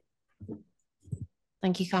 Hadia?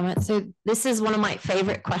 Thank you, Carmen. So this is one of my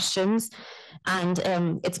favorite questions. And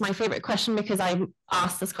it's my favorite question because I'm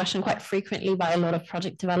asked this question quite frequently by a lot of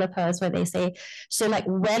project developers, where they say, so like,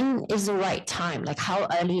 when is the right time? Like, how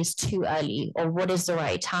early is too early? Or what is the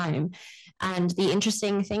right time? And the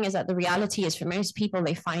interesting thing is that the reality is, for most people,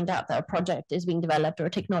 they find out that a project is being developed or a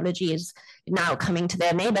technology is now coming to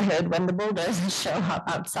their neighborhood when the bulldozers show up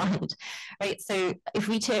outside, right? So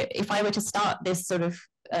if I were to start this sort of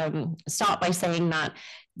start by saying that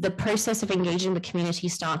the process of engaging the community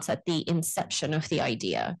starts at the inception of the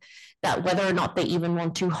idea, that whether or not they even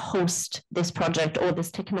want to host this project or this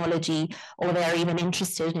technology, or they're even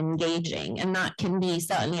interested in engaging. And that can be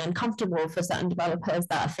certainly uncomfortable for certain developers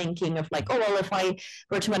that are thinking of like, oh, well, if I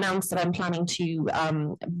were to announce that I'm planning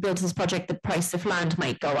to build this project, the price of land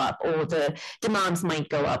might go up, or the demands might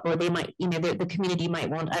go up, or they might, you know, the community might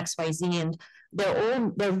want X, Y, Z. And there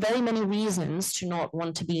are very many reasons to not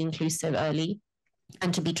want to be inclusive early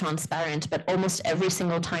and to be transparent, but almost every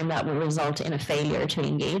single time that will result in a failure to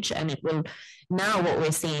engage. And it will, now what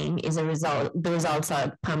we're seeing is the results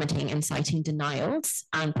are permitting and citing denials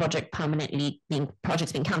and projects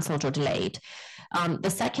being cancelled or delayed. The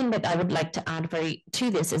second bit I would like to add to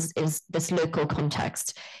this is this local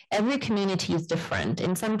context. Every community is different.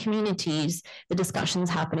 In some communities, the discussions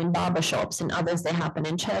happen in barbershops, in others they happen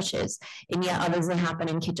in churches, in yet others they happen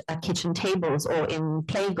in kitchen tables or in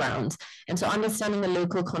playgrounds. And so understanding the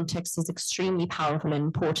local context is extremely powerful and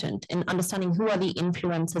important. In understanding who are the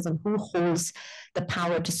influencers and who holds the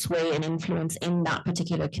power to sway and influence in that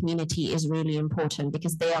particular community is really important,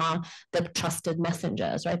 because they are the trusted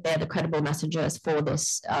messengers, right? They're the credible messengers for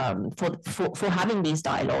this, for having these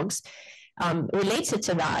dialogues. Related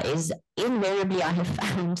to that is invariably I have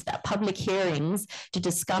found that public hearings to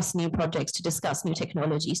discuss new projects, to discuss new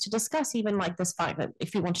technologies, to discuss even like this fact that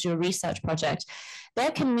if you want to do a research project,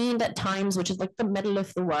 there can mean at times, which is like the middle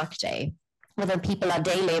of the workday, whether people are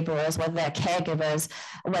day laborers, whether they're caregivers,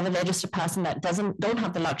 or whether they're just a person that don't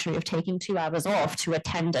have the luxury of taking 2 hours off to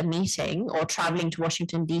attend a meeting or traveling to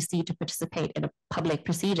Washington, D.C. to participate in a public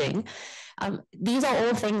proceeding. These are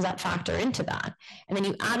all things that factor into that. And then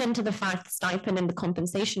you add into the fact the stipend and the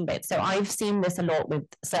compensation bit. So I've seen this a lot with,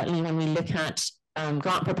 certainly when we look at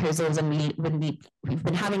grant proposals, and we've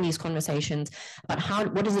been having these conversations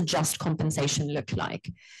about what does a just compensation look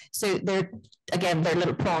like. So there are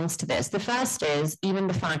little prongs to this. The first is even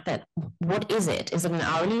the fact that what is it? Is it an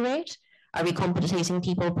hourly rate? Are we compensating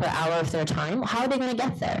people per hour of their time? How are they going to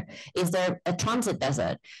get there? Is there a transit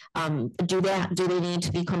desert? Do they need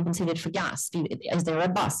to be compensated for gas? Is there a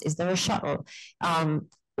bus? Is there a shuttle?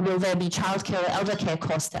 Will there be childcare or elder care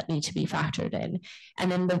costs that need to be factored in? And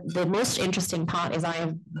then the most interesting part is I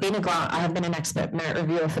have been an expert merit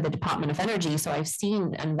reviewer for the Department of Energy, so I've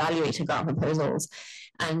seen and evaluated grant proposals,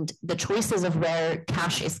 and the choices of where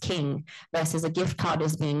cash is king versus a gift card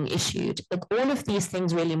is being issued. Like all of these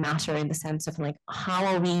things really matter in the sense of like, how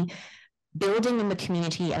are we building in the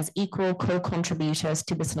community as equal co-contributors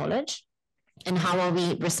to this knowledge? And how are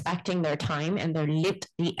we respecting their time and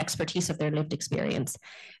the expertise of their lived experience?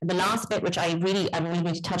 And the last bit, which I'm really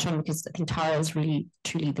going to touch on, because I think Tara is really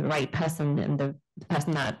truly the right person, and the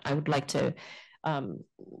person that I would like to,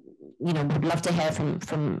 would love to hear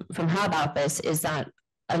from her about this, is that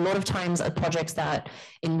a lot of times projects that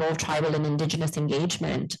involve tribal and indigenous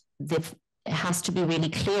engagement, it has to be really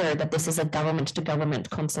clear that this is a government-to-government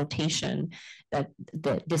consultation, that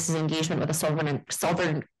this is engagement with a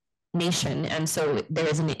sovereign nation. And so there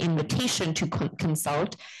is an invitation to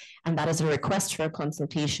consult, and that is a request for a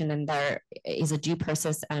consultation, and there is a due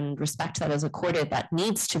process and respect that is accorded that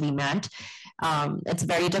needs to be met. It's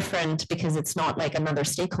very different because it's not like another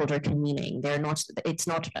stakeholder convening. It's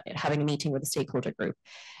not having a meeting with a stakeholder group.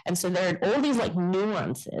 And so there are all these like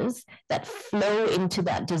nuances that flow into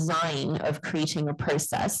that design of creating a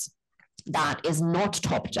process that is not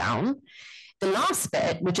top down. The last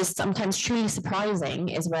bit, which is sometimes truly surprising,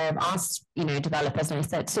 is where I've asked, developers, and I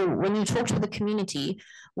said, so when you talk to the community,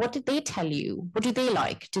 what did they tell you? What do they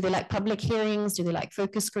like? Do they like public hearings? Do they like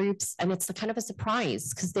focus groups? And it's a kind of a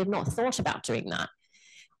surprise because they've not thought about doing that.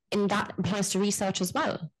 And that applies to research as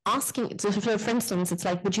well. Asking, so for instance, it's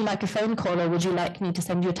like, would you like a phone call, or would you like me to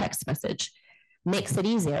send you a text message? Makes it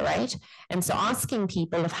easier, right? And so asking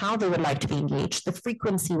people of how they would like to be engaged, the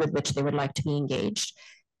frequency with which they would like to be engaged,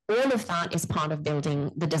 all of that is part of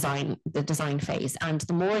building the design phase. And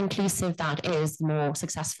the more inclusive that is, the more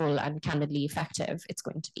successful and candidly effective it's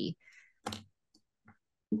going to be.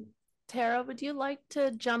 Tara, would you like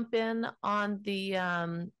to jump in on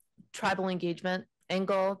the tribal engagement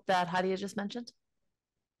angle that Hadia just mentioned?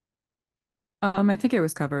 I think it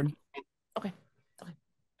was covered. Okay, thank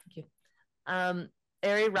you.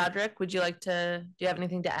 Ari, Roderick, do you have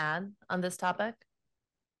anything to add on this topic?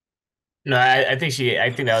 No, I think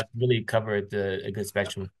that really covered a good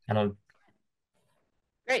spectrum.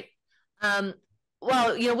 Great.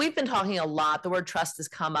 Well, we've been talking a lot. The word trust has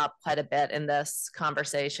come up quite a bit in this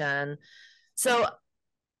conversation. So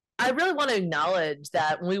I really want to acknowledge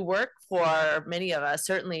that when we work for many of us,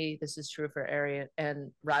 certainly this is true for Ari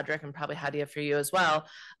and Roderick, and probably Hadia for you as well,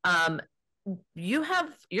 you're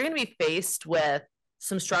going to be faced with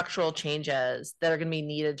some structural changes that are going to be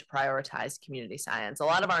needed to prioritize community science. A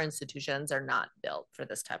lot of our institutions are not built for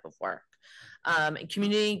this type of work. And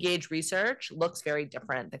community engaged research looks very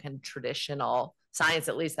different than kind of traditional science,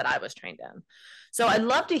 at least that I was trained in. So I'd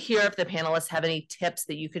love to hear if the panelists have any tips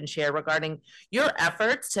that you can share regarding your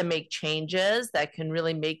efforts to make changes that can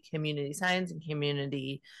really make community science and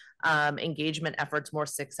community engagement efforts more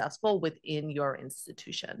successful within your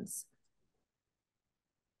institutions.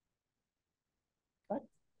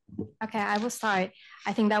 Okay, I will start.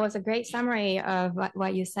 I think that was a great summary of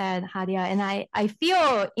what you said, Hadia. And I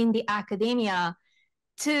feel in the academia,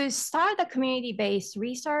 to start the community-based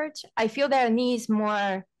research, I feel there needs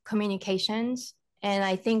more communications. And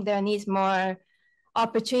I think there needs more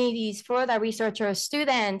opportunities for the researchers,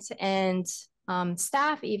 students, and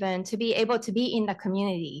staff even to be able to be in the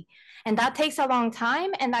community. And that takes a long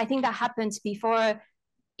time. And I think that happens before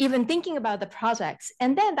even thinking about the projects,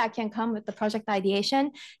 and then that can come with the project ideation.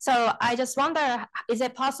 So I just wonder, is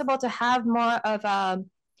it possible to have more of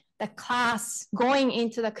the class going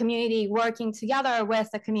into the community, working together with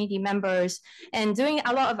the community members and doing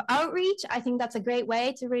a lot of outreach? I think that's a great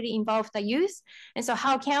way to really involve the youth. And so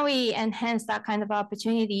how can we enhance that kind of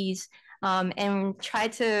opportunities and try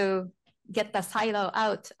to get the silo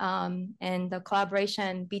out and the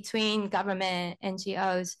collaboration between government,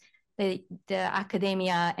 NGOs, the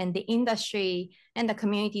academia and the industry and the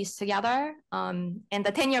communities together. And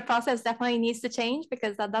the 10-year process definitely needs to change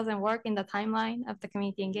because that doesn't work in the timeline of the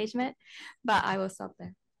community engagement, but I will stop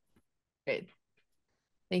there. Great.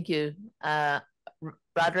 Thank you.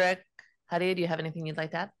 Roderick, Hadia, do you have anything you'd like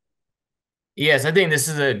to add? Yes, I think this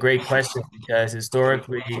is a great question because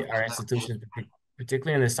historically our institutions,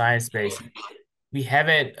 particularly in the science space, we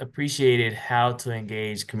haven't appreciated how to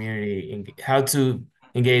engage community, how to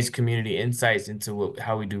engage community insights into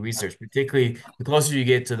how we do research, particularly the closer you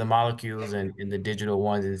get to the molecules and the digital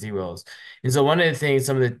ones and zeros. And so one of the things,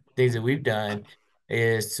 some of the things that we've done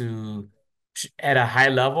is to, at a high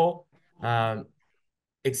level,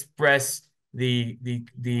 express the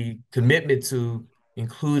commitment to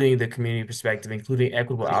including the community perspective, including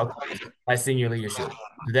equitable outcomes by senior leadership.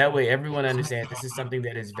 That way, everyone understands this is something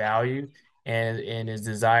that is valued and is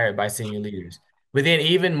desired by senior leaders. But then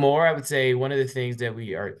even more, I would say another thing that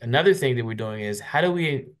we're doing is how do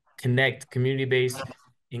we connect community-based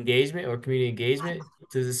engagement or community engagement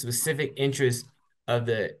to the specific interests of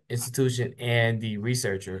the institution and the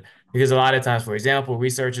researcher? Because a lot of times, for example,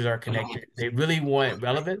 researchers are connected. They really want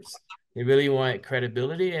relevance. They really want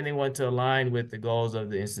credibility, and they want to align with the goals of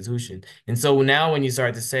the institution. And so now when you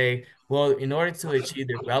start to say, well, in order to achieve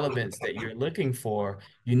the relevance that you're looking for,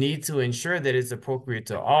 you need to ensure that it's appropriate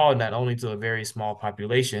to all, not only to a very small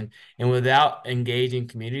population. And without engaging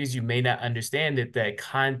communities, you may not understand that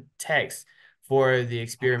context for the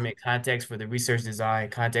experiment, context for the research design,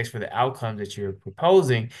 context for the outcomes that you're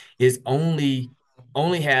proposing is only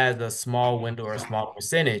has a small window or a small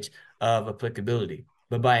percentage of applicability.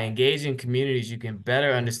 But by engaging communities, you can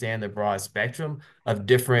better understand the broad spectrum of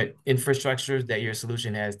different infrastructures that your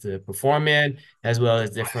solution has to perform in, as well as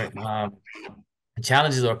different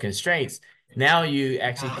challenges or constraints. Now you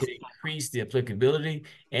actually could increase the applicability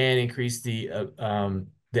and increase the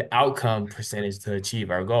outcome percentage to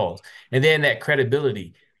achieve our goals. And then that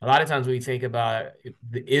credibility. A lot of times when you think about,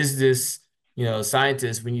 is this,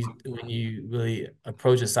 scientists, when you really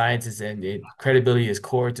approach a scientist and credibility is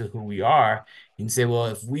core to who we are, you can say, well,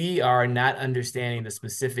 if we are not understanding the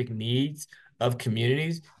specific needs of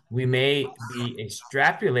communities, we may be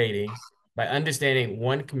extrapolating by understanding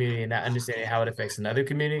one community and not understanding how it affects another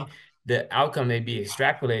community. The outcome may be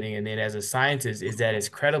extrapolating, and then as a scientist, is that as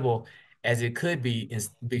credible as it could be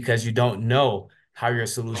because you don't know how your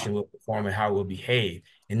solution will perform and how it will behave.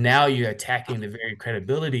 And now you're attacking the very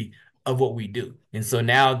credibility of what we do. And so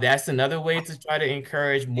now that's another way to try to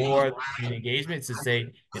encourage more engagement, to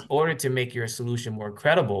say, in order to make your solution more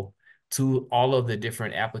credible to all of the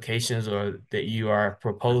different applications or that you are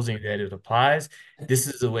proposing that it applies, this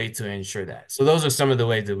is a way to ensure that. So those are some of the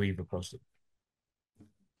ways that we've approached it.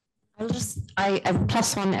 I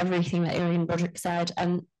plus one everything that Erin Broderick said,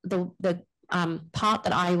 and the part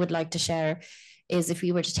that I would like to share is if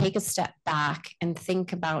we were to take a step back and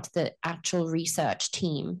think about the actual research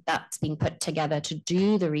team that's being put together to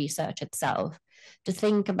do the research itself, to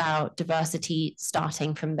think about diversity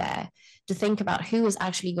starting from there, to think about who is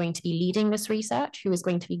actually going to be leading this research, who is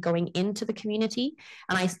going to be going into the community.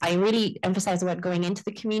 And I really emphasize the word going into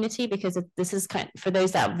the community, because this is for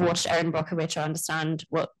those that have watched Erin Brockovich or understand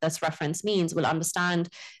what this reference means, will understand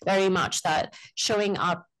very much that showing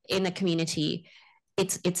up in a community,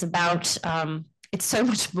 it's about it's so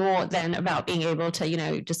much more than about being able to, you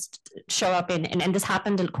know, just show up in, and this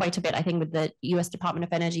happened quite a bit, I think, with the US Department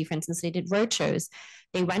of Energy, for instance. They did roadshows.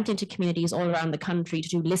 They went into communities all around the country to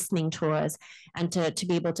do listening tours and to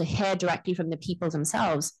be able to hear directly from the people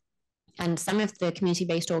themselves. And some of the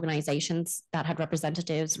community-based organizations that had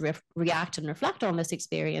representatives react and reflect on this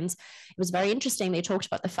experience, it was very interesting. They talked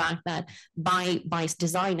about the fact that by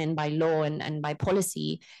design and by law and by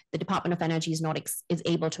policy, the Department of Energy is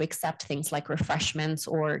able to accept things like refreshments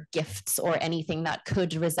or gifts or anything that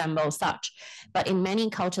could resemble such. But in many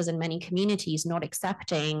cultures and many communities, not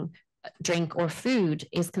accepting drink or food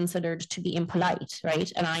is considered to be impolite,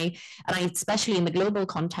 right? And I especially in the global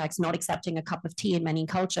context, not accepting a cup of tea in many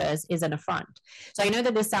cultures is an affront. So I know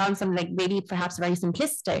that this sounds something like maybe perhaps very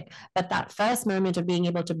simplistic, but that first moment of being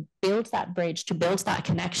able to build that bridge, to build that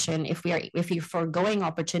connection, if you're foregoing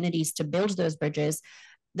opportunities to build those bridges,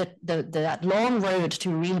 that long road to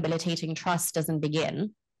rehabilitating trust doesn't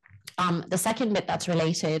begin. The second bit that's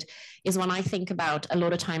related is when I think about a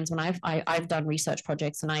lot of times when I've done research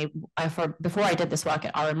projects, and before I did this work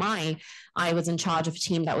at RMI, I was in charge of a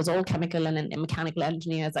team that was all chemical and mechanical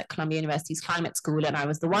engineers at Columbia University's climate school, and I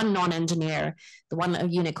was the one non-engineer, the one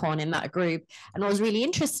unicorn in that group. And what was really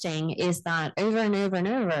interesting is that over and over and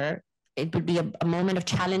over, it would be a moment of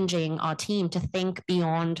challenging our team to think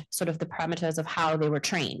beyond sort of the parameters of how they were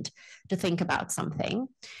trained to think about something.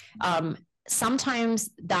 Sometimes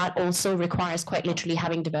that also requires quite literally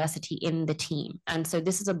having diversity in the team. And so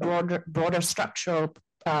this is a broader structural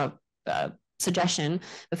suggestion,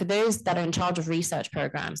 but for those that are in charge of research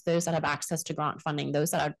programs, those that have access to grant funding,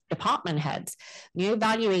 those that are department heads, you're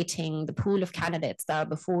evaluating the pool of candidates that are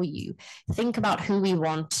before you. Think about who we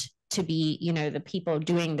want to be, you know, the people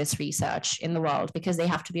doing this research in the world, because they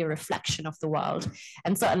have to be a reflection of the world,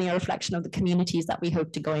 and certainly a reflection of the communities that we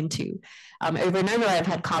hope to go into. Over and over, I've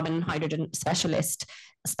had carbon and hydrogen specialist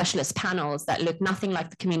panels that look nothing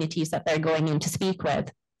like the communities that they're going in to speak with.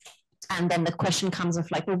 And then the question comes of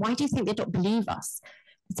like, well, why do you think they don't believe us?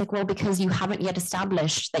 It's like, well, because you haven't yet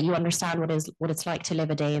established that you understand what it's like to live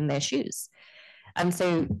a day in their shoes. And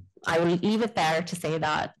so I will leave it there to say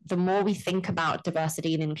that the more we think about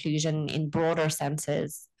diversity and inclusion in broader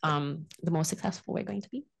senses, the more successful we're going to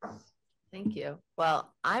be. Thank you.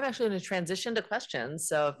 Well, I'm actually going to transition to questions.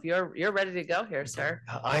 So if you're ready to go here, sir.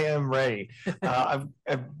 I am ready. I've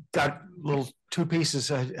got little two pieces.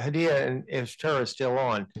 Hadia and if Tara is still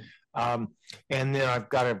on. And then I've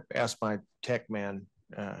got to ask my tech man,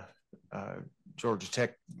 Georgia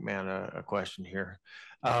Tech man, a question here.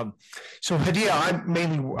 So Hadia,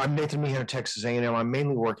 I'm Nathan Meehan of Texas A&M. I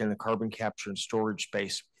mainly work in the carbon capture and storage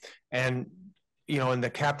space. And, you know, in the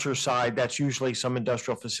capture side, that's usually some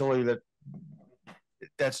industrial facility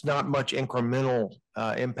that's not much incremental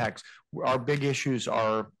impacts. Our big issues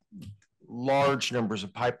are large numbers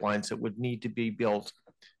of pipelines that would need to be built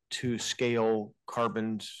to scale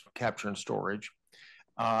carbon capture and storage.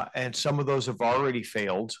 And some of those have already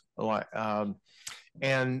failed.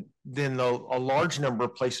 And then a large number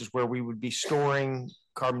of places where we would be storing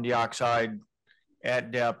carbon dioxide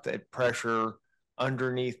at depth, at pressure,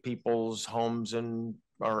 underneath people's homes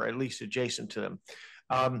or at least adjacent to them.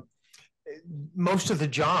 Most of the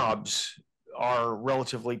jobs are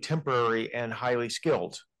relatively temporary and highly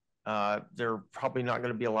skilled. There are probably not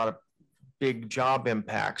going to be a lot of big job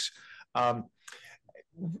impacts. I'm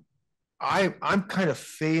kind of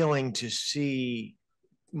failing to see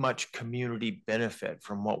much community benefit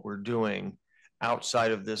from what we're doing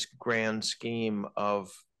outside of this grand scheme of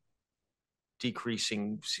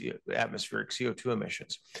decreasing atmospheric CO2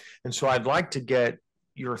 emissions. And so I'd like to get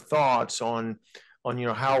your thoughts on you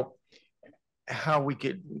know, how we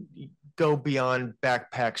could go beyond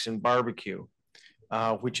backpacks and barbecue,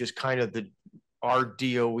 which is kind of our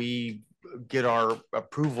DOE get our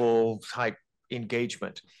approval type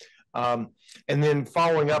engagement. And then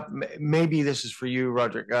following up, maybe this is for you,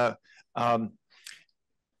 Roderick.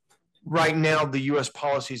 Right now, the U.S.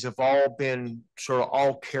 policies have all been sort of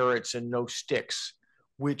all carrots and no sticks,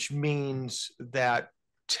 which means that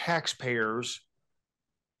taxpayers,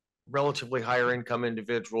 relatively higher income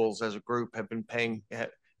individuals as a group, have been paying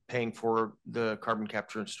for the carbon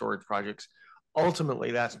capture and storage projects.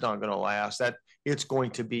 Ultimately, that's not going to last. That it's going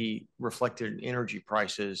to be reflected in energy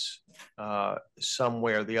prices some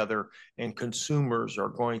way or the other, and consumers are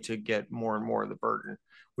going to get more and more of the burden,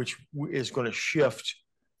 which is going to shift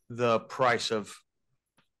the price of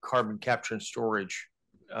carbon capture and storage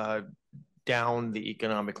down the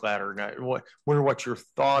economic ladder. And I wonder what your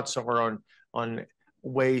thoughts are on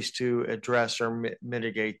ways to address or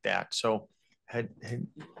mitigate that. So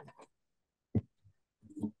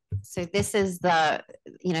So this is the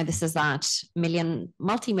this is that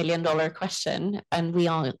multi-million dollar question, and we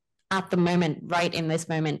are at the moment, right in this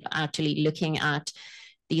moment, actually looking at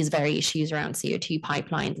these very issues around CO2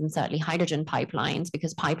 pipelines and certainly hydrogen pipelines,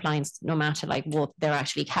 because pipelines, no matter like what they're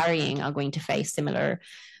actually carrying, are going to face similar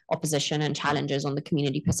opposition and challenges on the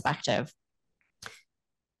community perspective.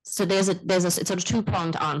 So there's a sort of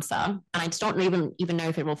two-pronged answer, and I just don't even know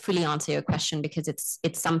if it will fully answer your question, because it's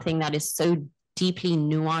something that is so deeply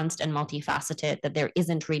nuanced and multifaceted that there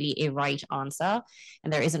isn't really a right answer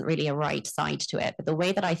and there isn't really a right side to it. But the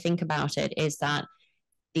way that I think about it is that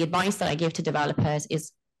the advice that I give to developers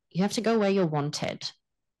is you have to go where you're wanted,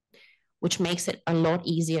 which makes it a lot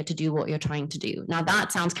easier to do what you're trying to do. Now,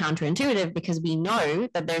 that sounds counterintuitive, because we know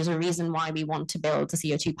that there's a reason why we want to build the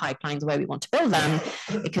CO2 pipelines where we want to build them,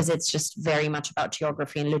 because it's just very much about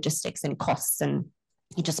geography and logistics and costs, and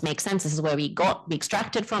it just makes sense. This is where we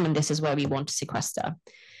extracted from, and this is where we want to sequester.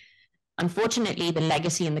 Unfortunately, the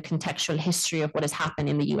legacy and the contextual history of what has happened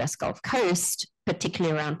in the US Gulf Coast,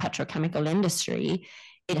 particularly around petrochemical industry,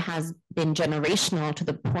 it has been generational to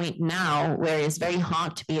the point now where it's very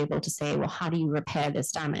hard to be able to say, well, how do you repair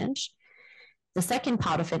this damage? The second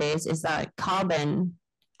part of it is that carbon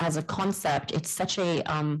as a concept, it's such a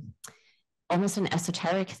almost an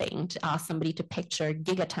esoteric thing to ask somebody to picture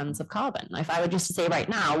gigatons of carbon. If I were just to say right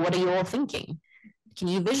now, what are you all thinking? Can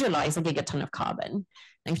you visualize a gigaton of carbon?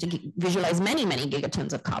 You have to visualize many, many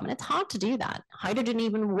gigatons of carbon. It's hard to do that. Hydrogen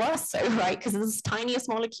even worse so, right? Because it's the tiniest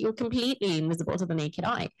molecule, completely invisible to the naked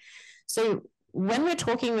eye. So when we're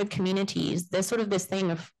talking with communities, there's sort of this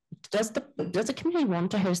thing of, does the community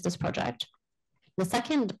want to host this project? The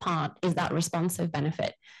second part is that responsive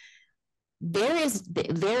benefit. There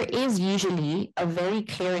is usually a very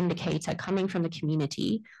clear indicator coming from the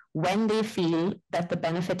community when they feel that the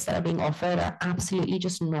benefits that are being offered are absolutely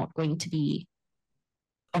just not going to be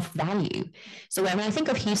of value. So when I think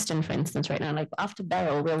of Houston, for instance, right now, like after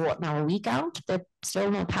Beryl, we're now a week out, there's still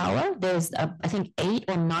no power. There's, I think, 8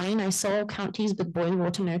 or 9 I saw counties with boil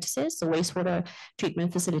water notices. So wastewater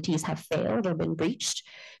treatment facilities have failed or been breached.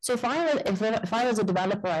 So if I was a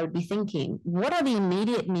developer, I would be thinking, what are the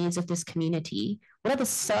immediate needs of this community? What are the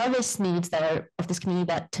service needs of this community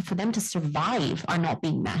that for them to survive are not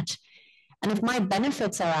being met? And if my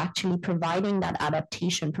benefits are actually providing that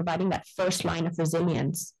adaptation, providing that first line of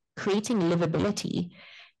resilience, creating livability,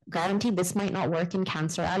 guaranteed this might not work in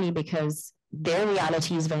Cancer Alley because their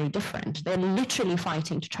reality is very different. They're literally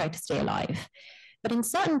fighting to try to stay alive. But in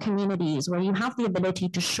certain communities where you have the ability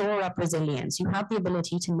to shore up resilience, you have the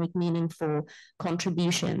ability to make meaningful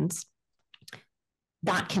contributions,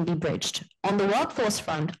 that can be bridged. On the workforce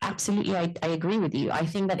front, absolutely, I agree with you. I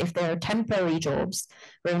think that if there are temporary jobs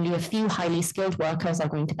where only a few highly skilled workers are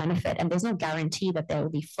going to benefit, and there's no guarantee that there will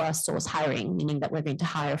be first source hiring, meaning that we're going to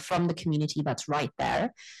hire from the community that's right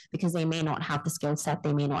there, because they may not have the skill set,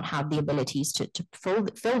 they may not have the abilities to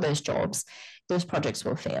fill those jobs, those projects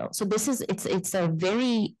will fail. So it's a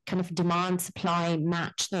very kind of demand supply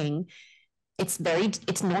match thing. It's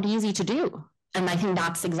not easy to do. And I think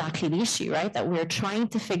that's exactly the issue, right? That we're trying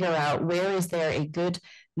to figure out where is there a good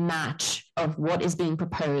match of what is being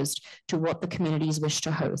proposed to what the communities wish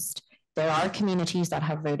to host. There are communities that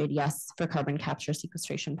have voted yes for carbon capture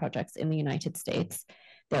sequestration projects in the United States.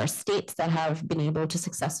 There are states that have been able to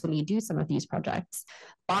successfully do some of these projects.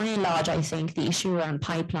 By and large, I think the issue around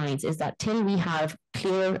pipelines is that till we have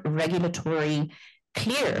clear regulatory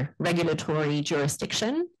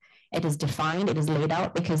jurisdiction, it is defined, it is laid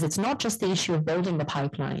out, because it's not just the issue of building the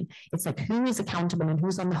pipeline. It's like who is accountable and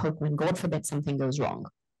who's on the hook when, God forbid, something goes wrong.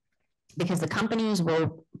 Because the companies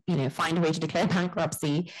will, find a way to declare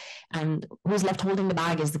bankruptcy, and who's left holding the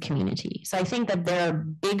bag is the community. So I think that there are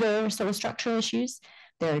bigger sort of structural issues.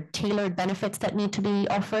 There are tailored benefits that need to be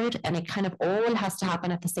offered, and it kind of all has to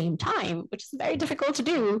happen at the same time, which is very difficult to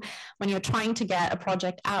do when you're trying to get a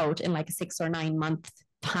project out in like a 6 or 9 month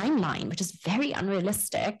timeline, which is very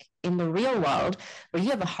unrealistic in the real world, where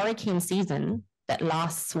you have a hurricane season that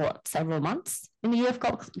lasts several months in the US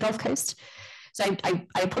Gulf Coast. So I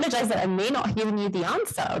apologize that I may not have given you the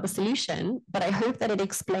answer or the solution, but I hope that it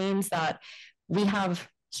explains that we have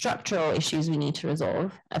structural issues we need to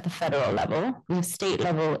resolve at the federal level. We have state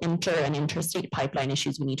level inter and interstate pipeline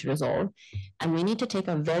issues we need to resolve. And we need to take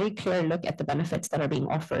a very clear look at the benefits that are being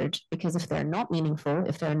offered, because if they're not meaningful,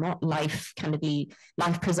 if they're not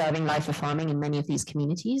life-preserving, life-affirming in many of these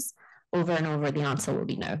communities, over and over, the answer will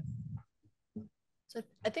be no. So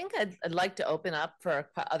I think I'd like to open up for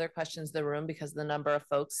other questions in the room because of the number of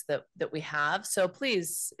folks that we have. So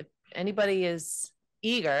please, if anybody is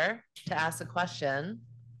eager to ask a question,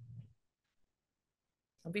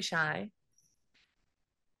 don't be shy.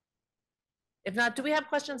 If not, do we have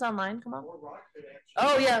questions online? Come on.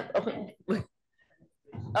 Oh, yeah. Okay.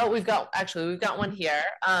 Oh, we've got one here.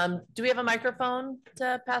 Do we have a microphone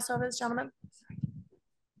to pass over to this gentleman?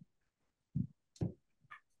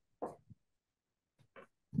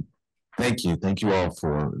 Thank you. Thank you all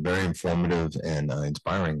for very informative and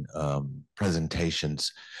inspiring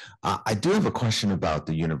presentations. I do have a question about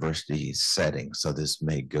the university setting. So this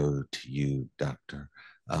may go to you, Dr.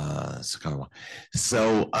 Sakawa.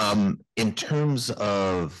 So in terms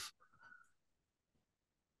of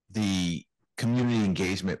the community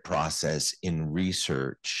engagement process in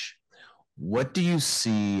research, what do you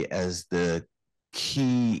see as the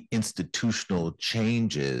key institutional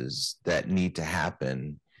changes that need to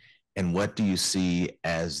happen? And what do you see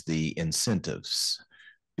as the incentives?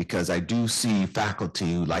 Because I do see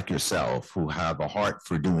faculty like yourself who have a heart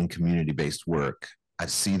for doing community-based work. I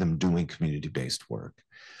see them doing community-based work.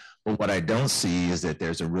 But what I don't see is that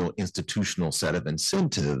there's a real institutional set of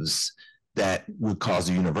incentives that would cause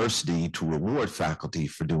a university to reward faculty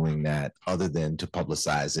for doing that, other than to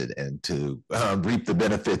publicize it and to reap the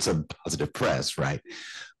benefits of positive press, right?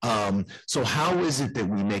 So how is it that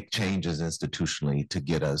we make changes institutionally to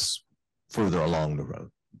get us further along the road?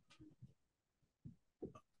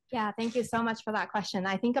 Yeah, thank you so much for that question.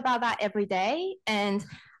 I think about that every day. And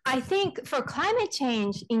I think for climate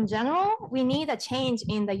change in general, we need a change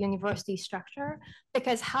in the university structure,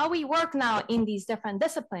 because how we work now in these different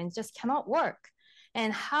disciplines just cannot work.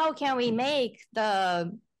 And how can we make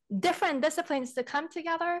the different disciplines to come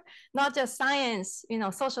together, not just science,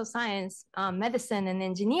 social science, medicine and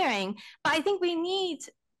engineering, but I think we need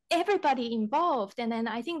everybody involved. And then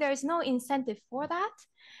I think there is no incentive for that.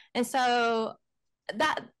 And so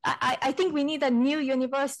that I think we need a new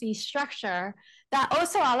university structure that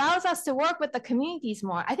also allows us to work with the communities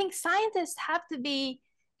more. I think scientists have to be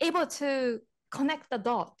able to connect the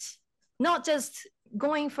dots, not just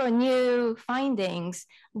going for new findings.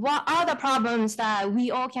 What are the problems that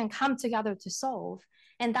we all can come together to solve?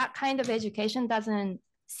 And that kind of education doesn't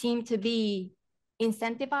seem to be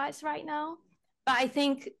incentivized right now. But I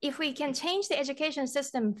think if we can change the education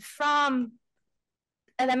system from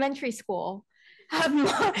elementary school, have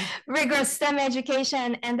more rigorous STEM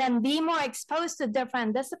education, and then be more exposed to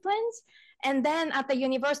different disciplines. And then at the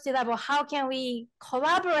university level, how can we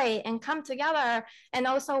collaborate and come together and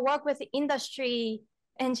also work with industry,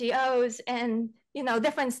 NGOs, and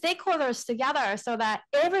different stakeholders together so that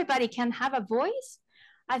everybody can have a voice?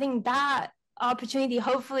 I think that opportunity,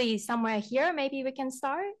 hopefully somewhere here, maybe we can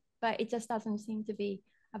start, but it just doesn't seem to be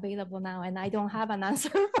available now. And I don't have an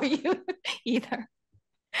answer for you either.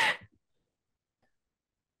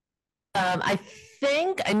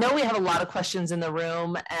 I know we have a lot of questions in the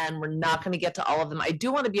room and we're not going to get to all of them. I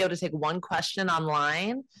do want to be able to take one question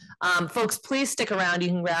online. Folks, please stick around. You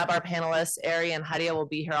can grab our panelists. Ari and Hadia will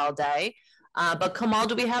be here all day. But Kamal,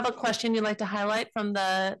 do we have a question you'd like to highlight from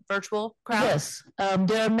the virtual crowd? Yes,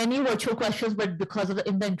 there are many virtual questions, but because of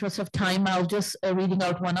in the interest of time, I'll just reading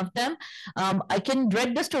out one of them. I can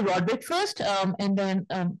direct this to Roderick first, and then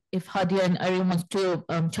if Hadia and Ari wants to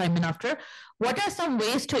chime in after. What are some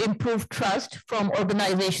ways to improve trust from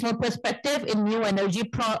organizational perspective in new energy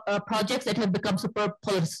projects that have become super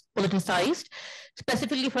politicized?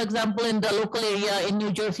 Specifically, for example, in the local area in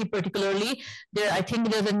New Jersey particularly, I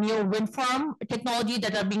think there's a new wind farm technology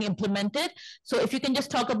that are being implemented. So if you can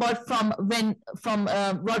just talk about from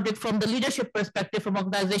Roderick, from the leadership perspective, from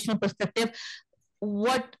organizational perspective,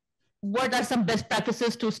 what are some best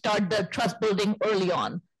practices to start the trust building early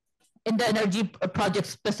on in the energy projects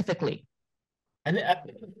specifically?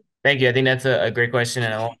 Thank you. I think that's a great question,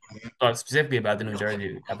 and I won't talk specifically about the New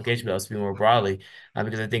Jersey application, but I'll speak more broadly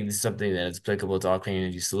because I think this is something that is applicable to all clean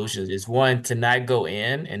energy solutions. Is one, to not go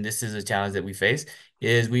in, and this is a challenge that we face,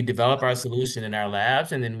 is we develop our solution in our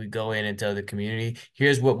labs, and then we go in and tell the community,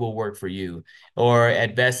 here's what will work for you. Or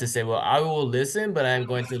at best to say, well, I will listen, but I'm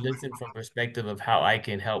going to listen from perspective of how I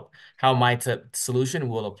can help, how my solution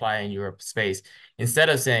will apply in your space. Instead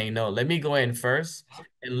of saying, no, let me go in first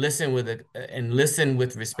and listen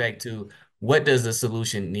with respect to what does the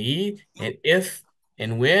solution need, and if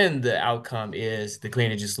and when the outcome is the clean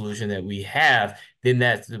energy solution that we have, then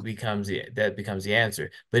that becomes the answer.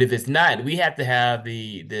 But if it's not, we have to have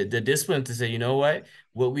the discipline to say, you know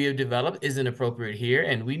what we have developed isn't appropriate here,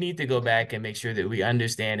 and we need to go back and make sure that we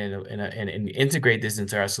understand and integrate this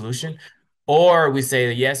into our solution. Or we say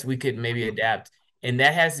that yes, we could maybe adapt. And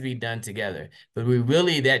that has to be done together. But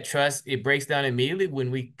that trust, it breaks down immediately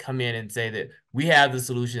when we come in and say that we have the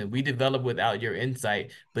solution, we develop without your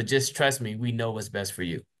insight, but just trust me, we know what's best for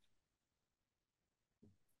you.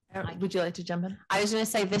 Would you like to jump in? I was going to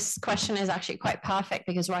say this question is actually quite perfect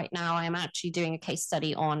because right now I'm actually doing a case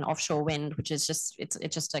study on offshore wind, which is just it's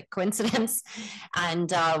just a coincidence. And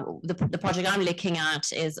the project I'm looking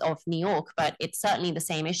at is of New York, but it's certainly the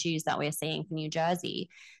same issues that we're seeing for New Jersey.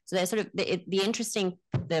 So there's sort of the interesting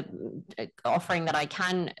offering that I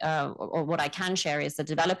can or what I can share is the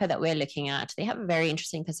developer that we're looking at. They have a very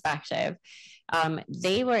interesting perspective.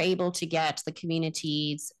 They were able to get the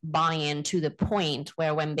community's buy-in to the point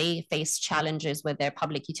where when they faced challenges with their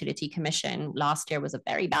public utility commission, last year was a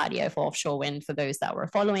very bad year for offshore wind for those that were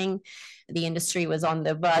following. The industry was on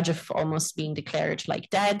the verge of almost being declared like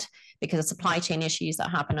dead because of supply chain issues that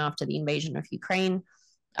happened after the invasion of Ukraine.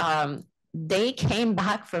 They came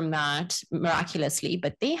back from that miraculously,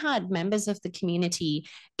 but they had members of the community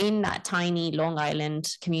in that tiny Long Island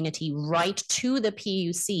community write to the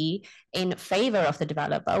PUC in favor of the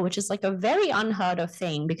developer, which is like a very unheard of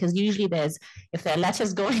thing because usually if there are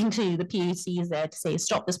letters going to the PUCs there to say,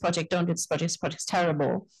 stop this project, don't do this project's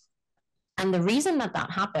terrible. And the reason that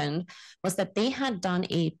happened was that they had done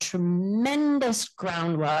a tremendous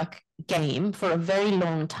groundwork game for a very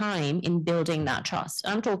long time in building that trust.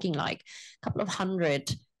 I'm talking like a couple of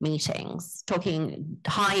hundred meetings, talking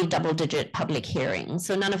high double-digit public hearings.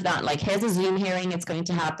 So none of that, like, here's a Zoom hearing, it's going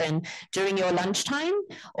to happen during your lunchtime,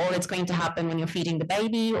 or it's going to happen when you're feeding the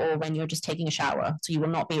baby, or when you're just taking a shower. So you will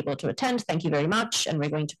not be able to attend. Thank you very much, and we're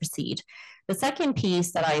going to proceed. The second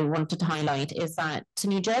piece that I wanted to highlight is that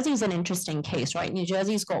New Jersey is an interesting case, right? New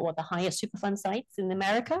Jersey's got the highest Superfund sites in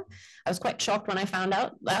America. I was quite shocked when I found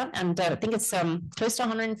out that, and I think it's close to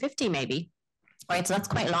 150 maybe. Right, so that's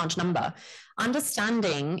quite a large number.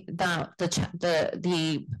 Understanding that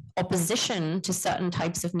the opposition to certain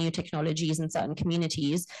types of new technologies in certain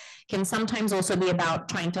communities can sometimes also be about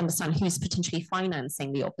trying to understand who's potentially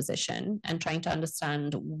financing the opposition and trying to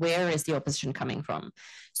understand where is the opposition coming from.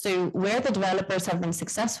 So where the developers have been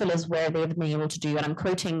successful is where they've been able to do, and I'm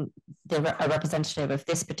quoting a representative of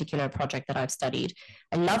this particular project that I've studied.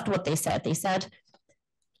 I loved what they said. They said,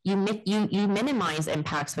 you minimize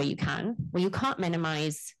impacts where you can. Where you can't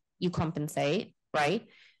minimize, you compensate, right?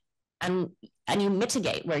 And you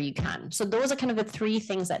mitigate where you can. So those are kind of the three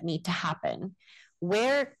things that need to happen.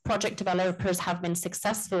 Where project developers have been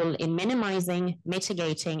successful in minimizing,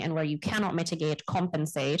 mitigating, and where you cannot mitigate,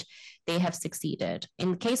 compensate, they have succeeded. In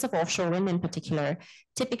the case of offshore wind in particular,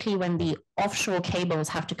 typically when the offshore cables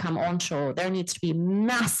have to come onshore, there needs to be a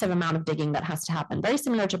massive amount of digging that has to happen, very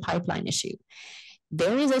similar to pipeline issue.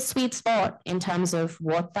 There is a sweet spot in terms of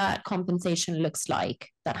what that compensation looks like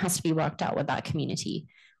that has to be worked out with that community.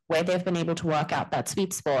 Where they've been able to work out that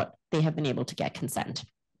sweet spot, they have been able to get consent.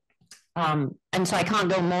 And so I can't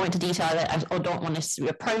go more into detail or don't want to do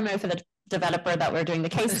a promo for the developer that we're doing the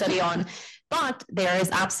case study on, but there is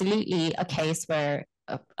absolutely a case where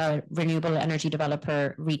a renewable energy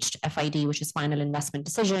developer reached FID, which is final investment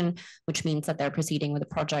decision, which means that they're proceeding with the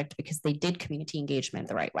project because they did community engagement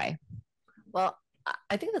the right way. Well,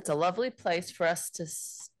 I think that's a lovely place for us to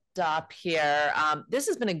stop here. This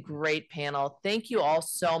has been a great panel. Thank you all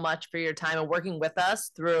so much for your time and working with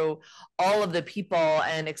us through all of the people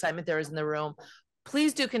and excitement there is in the room.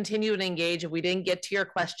 Please do continue to engage. If we didn't get to your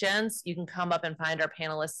questions, you can come up and find our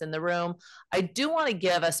panelists in the room. I do want to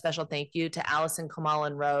give a special thank you to Allison, Kamal,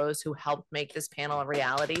 and Rose, who helped make this panel a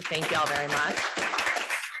reality. Thank you all very much.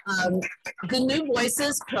 The New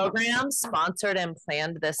Voices program sponsored and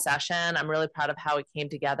planned this session. I'm really proud of how it came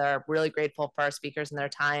together. Really grateful for our speakers and their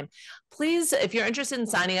time. Please, if you're interested in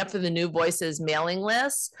signing up for the New Voices mailing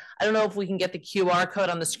list, I don't know if we can get the QR code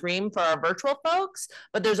on the screen for our virtual folks,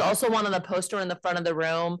 but there's also one on the poster in the front of the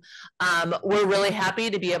room. We're really happy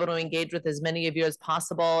to be able to engage with as many of you as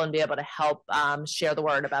possible and be able to help share the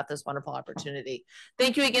word about this wonderful opportunity.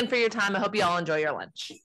 Thank you again for your time. I hope you all enjoy your lunch.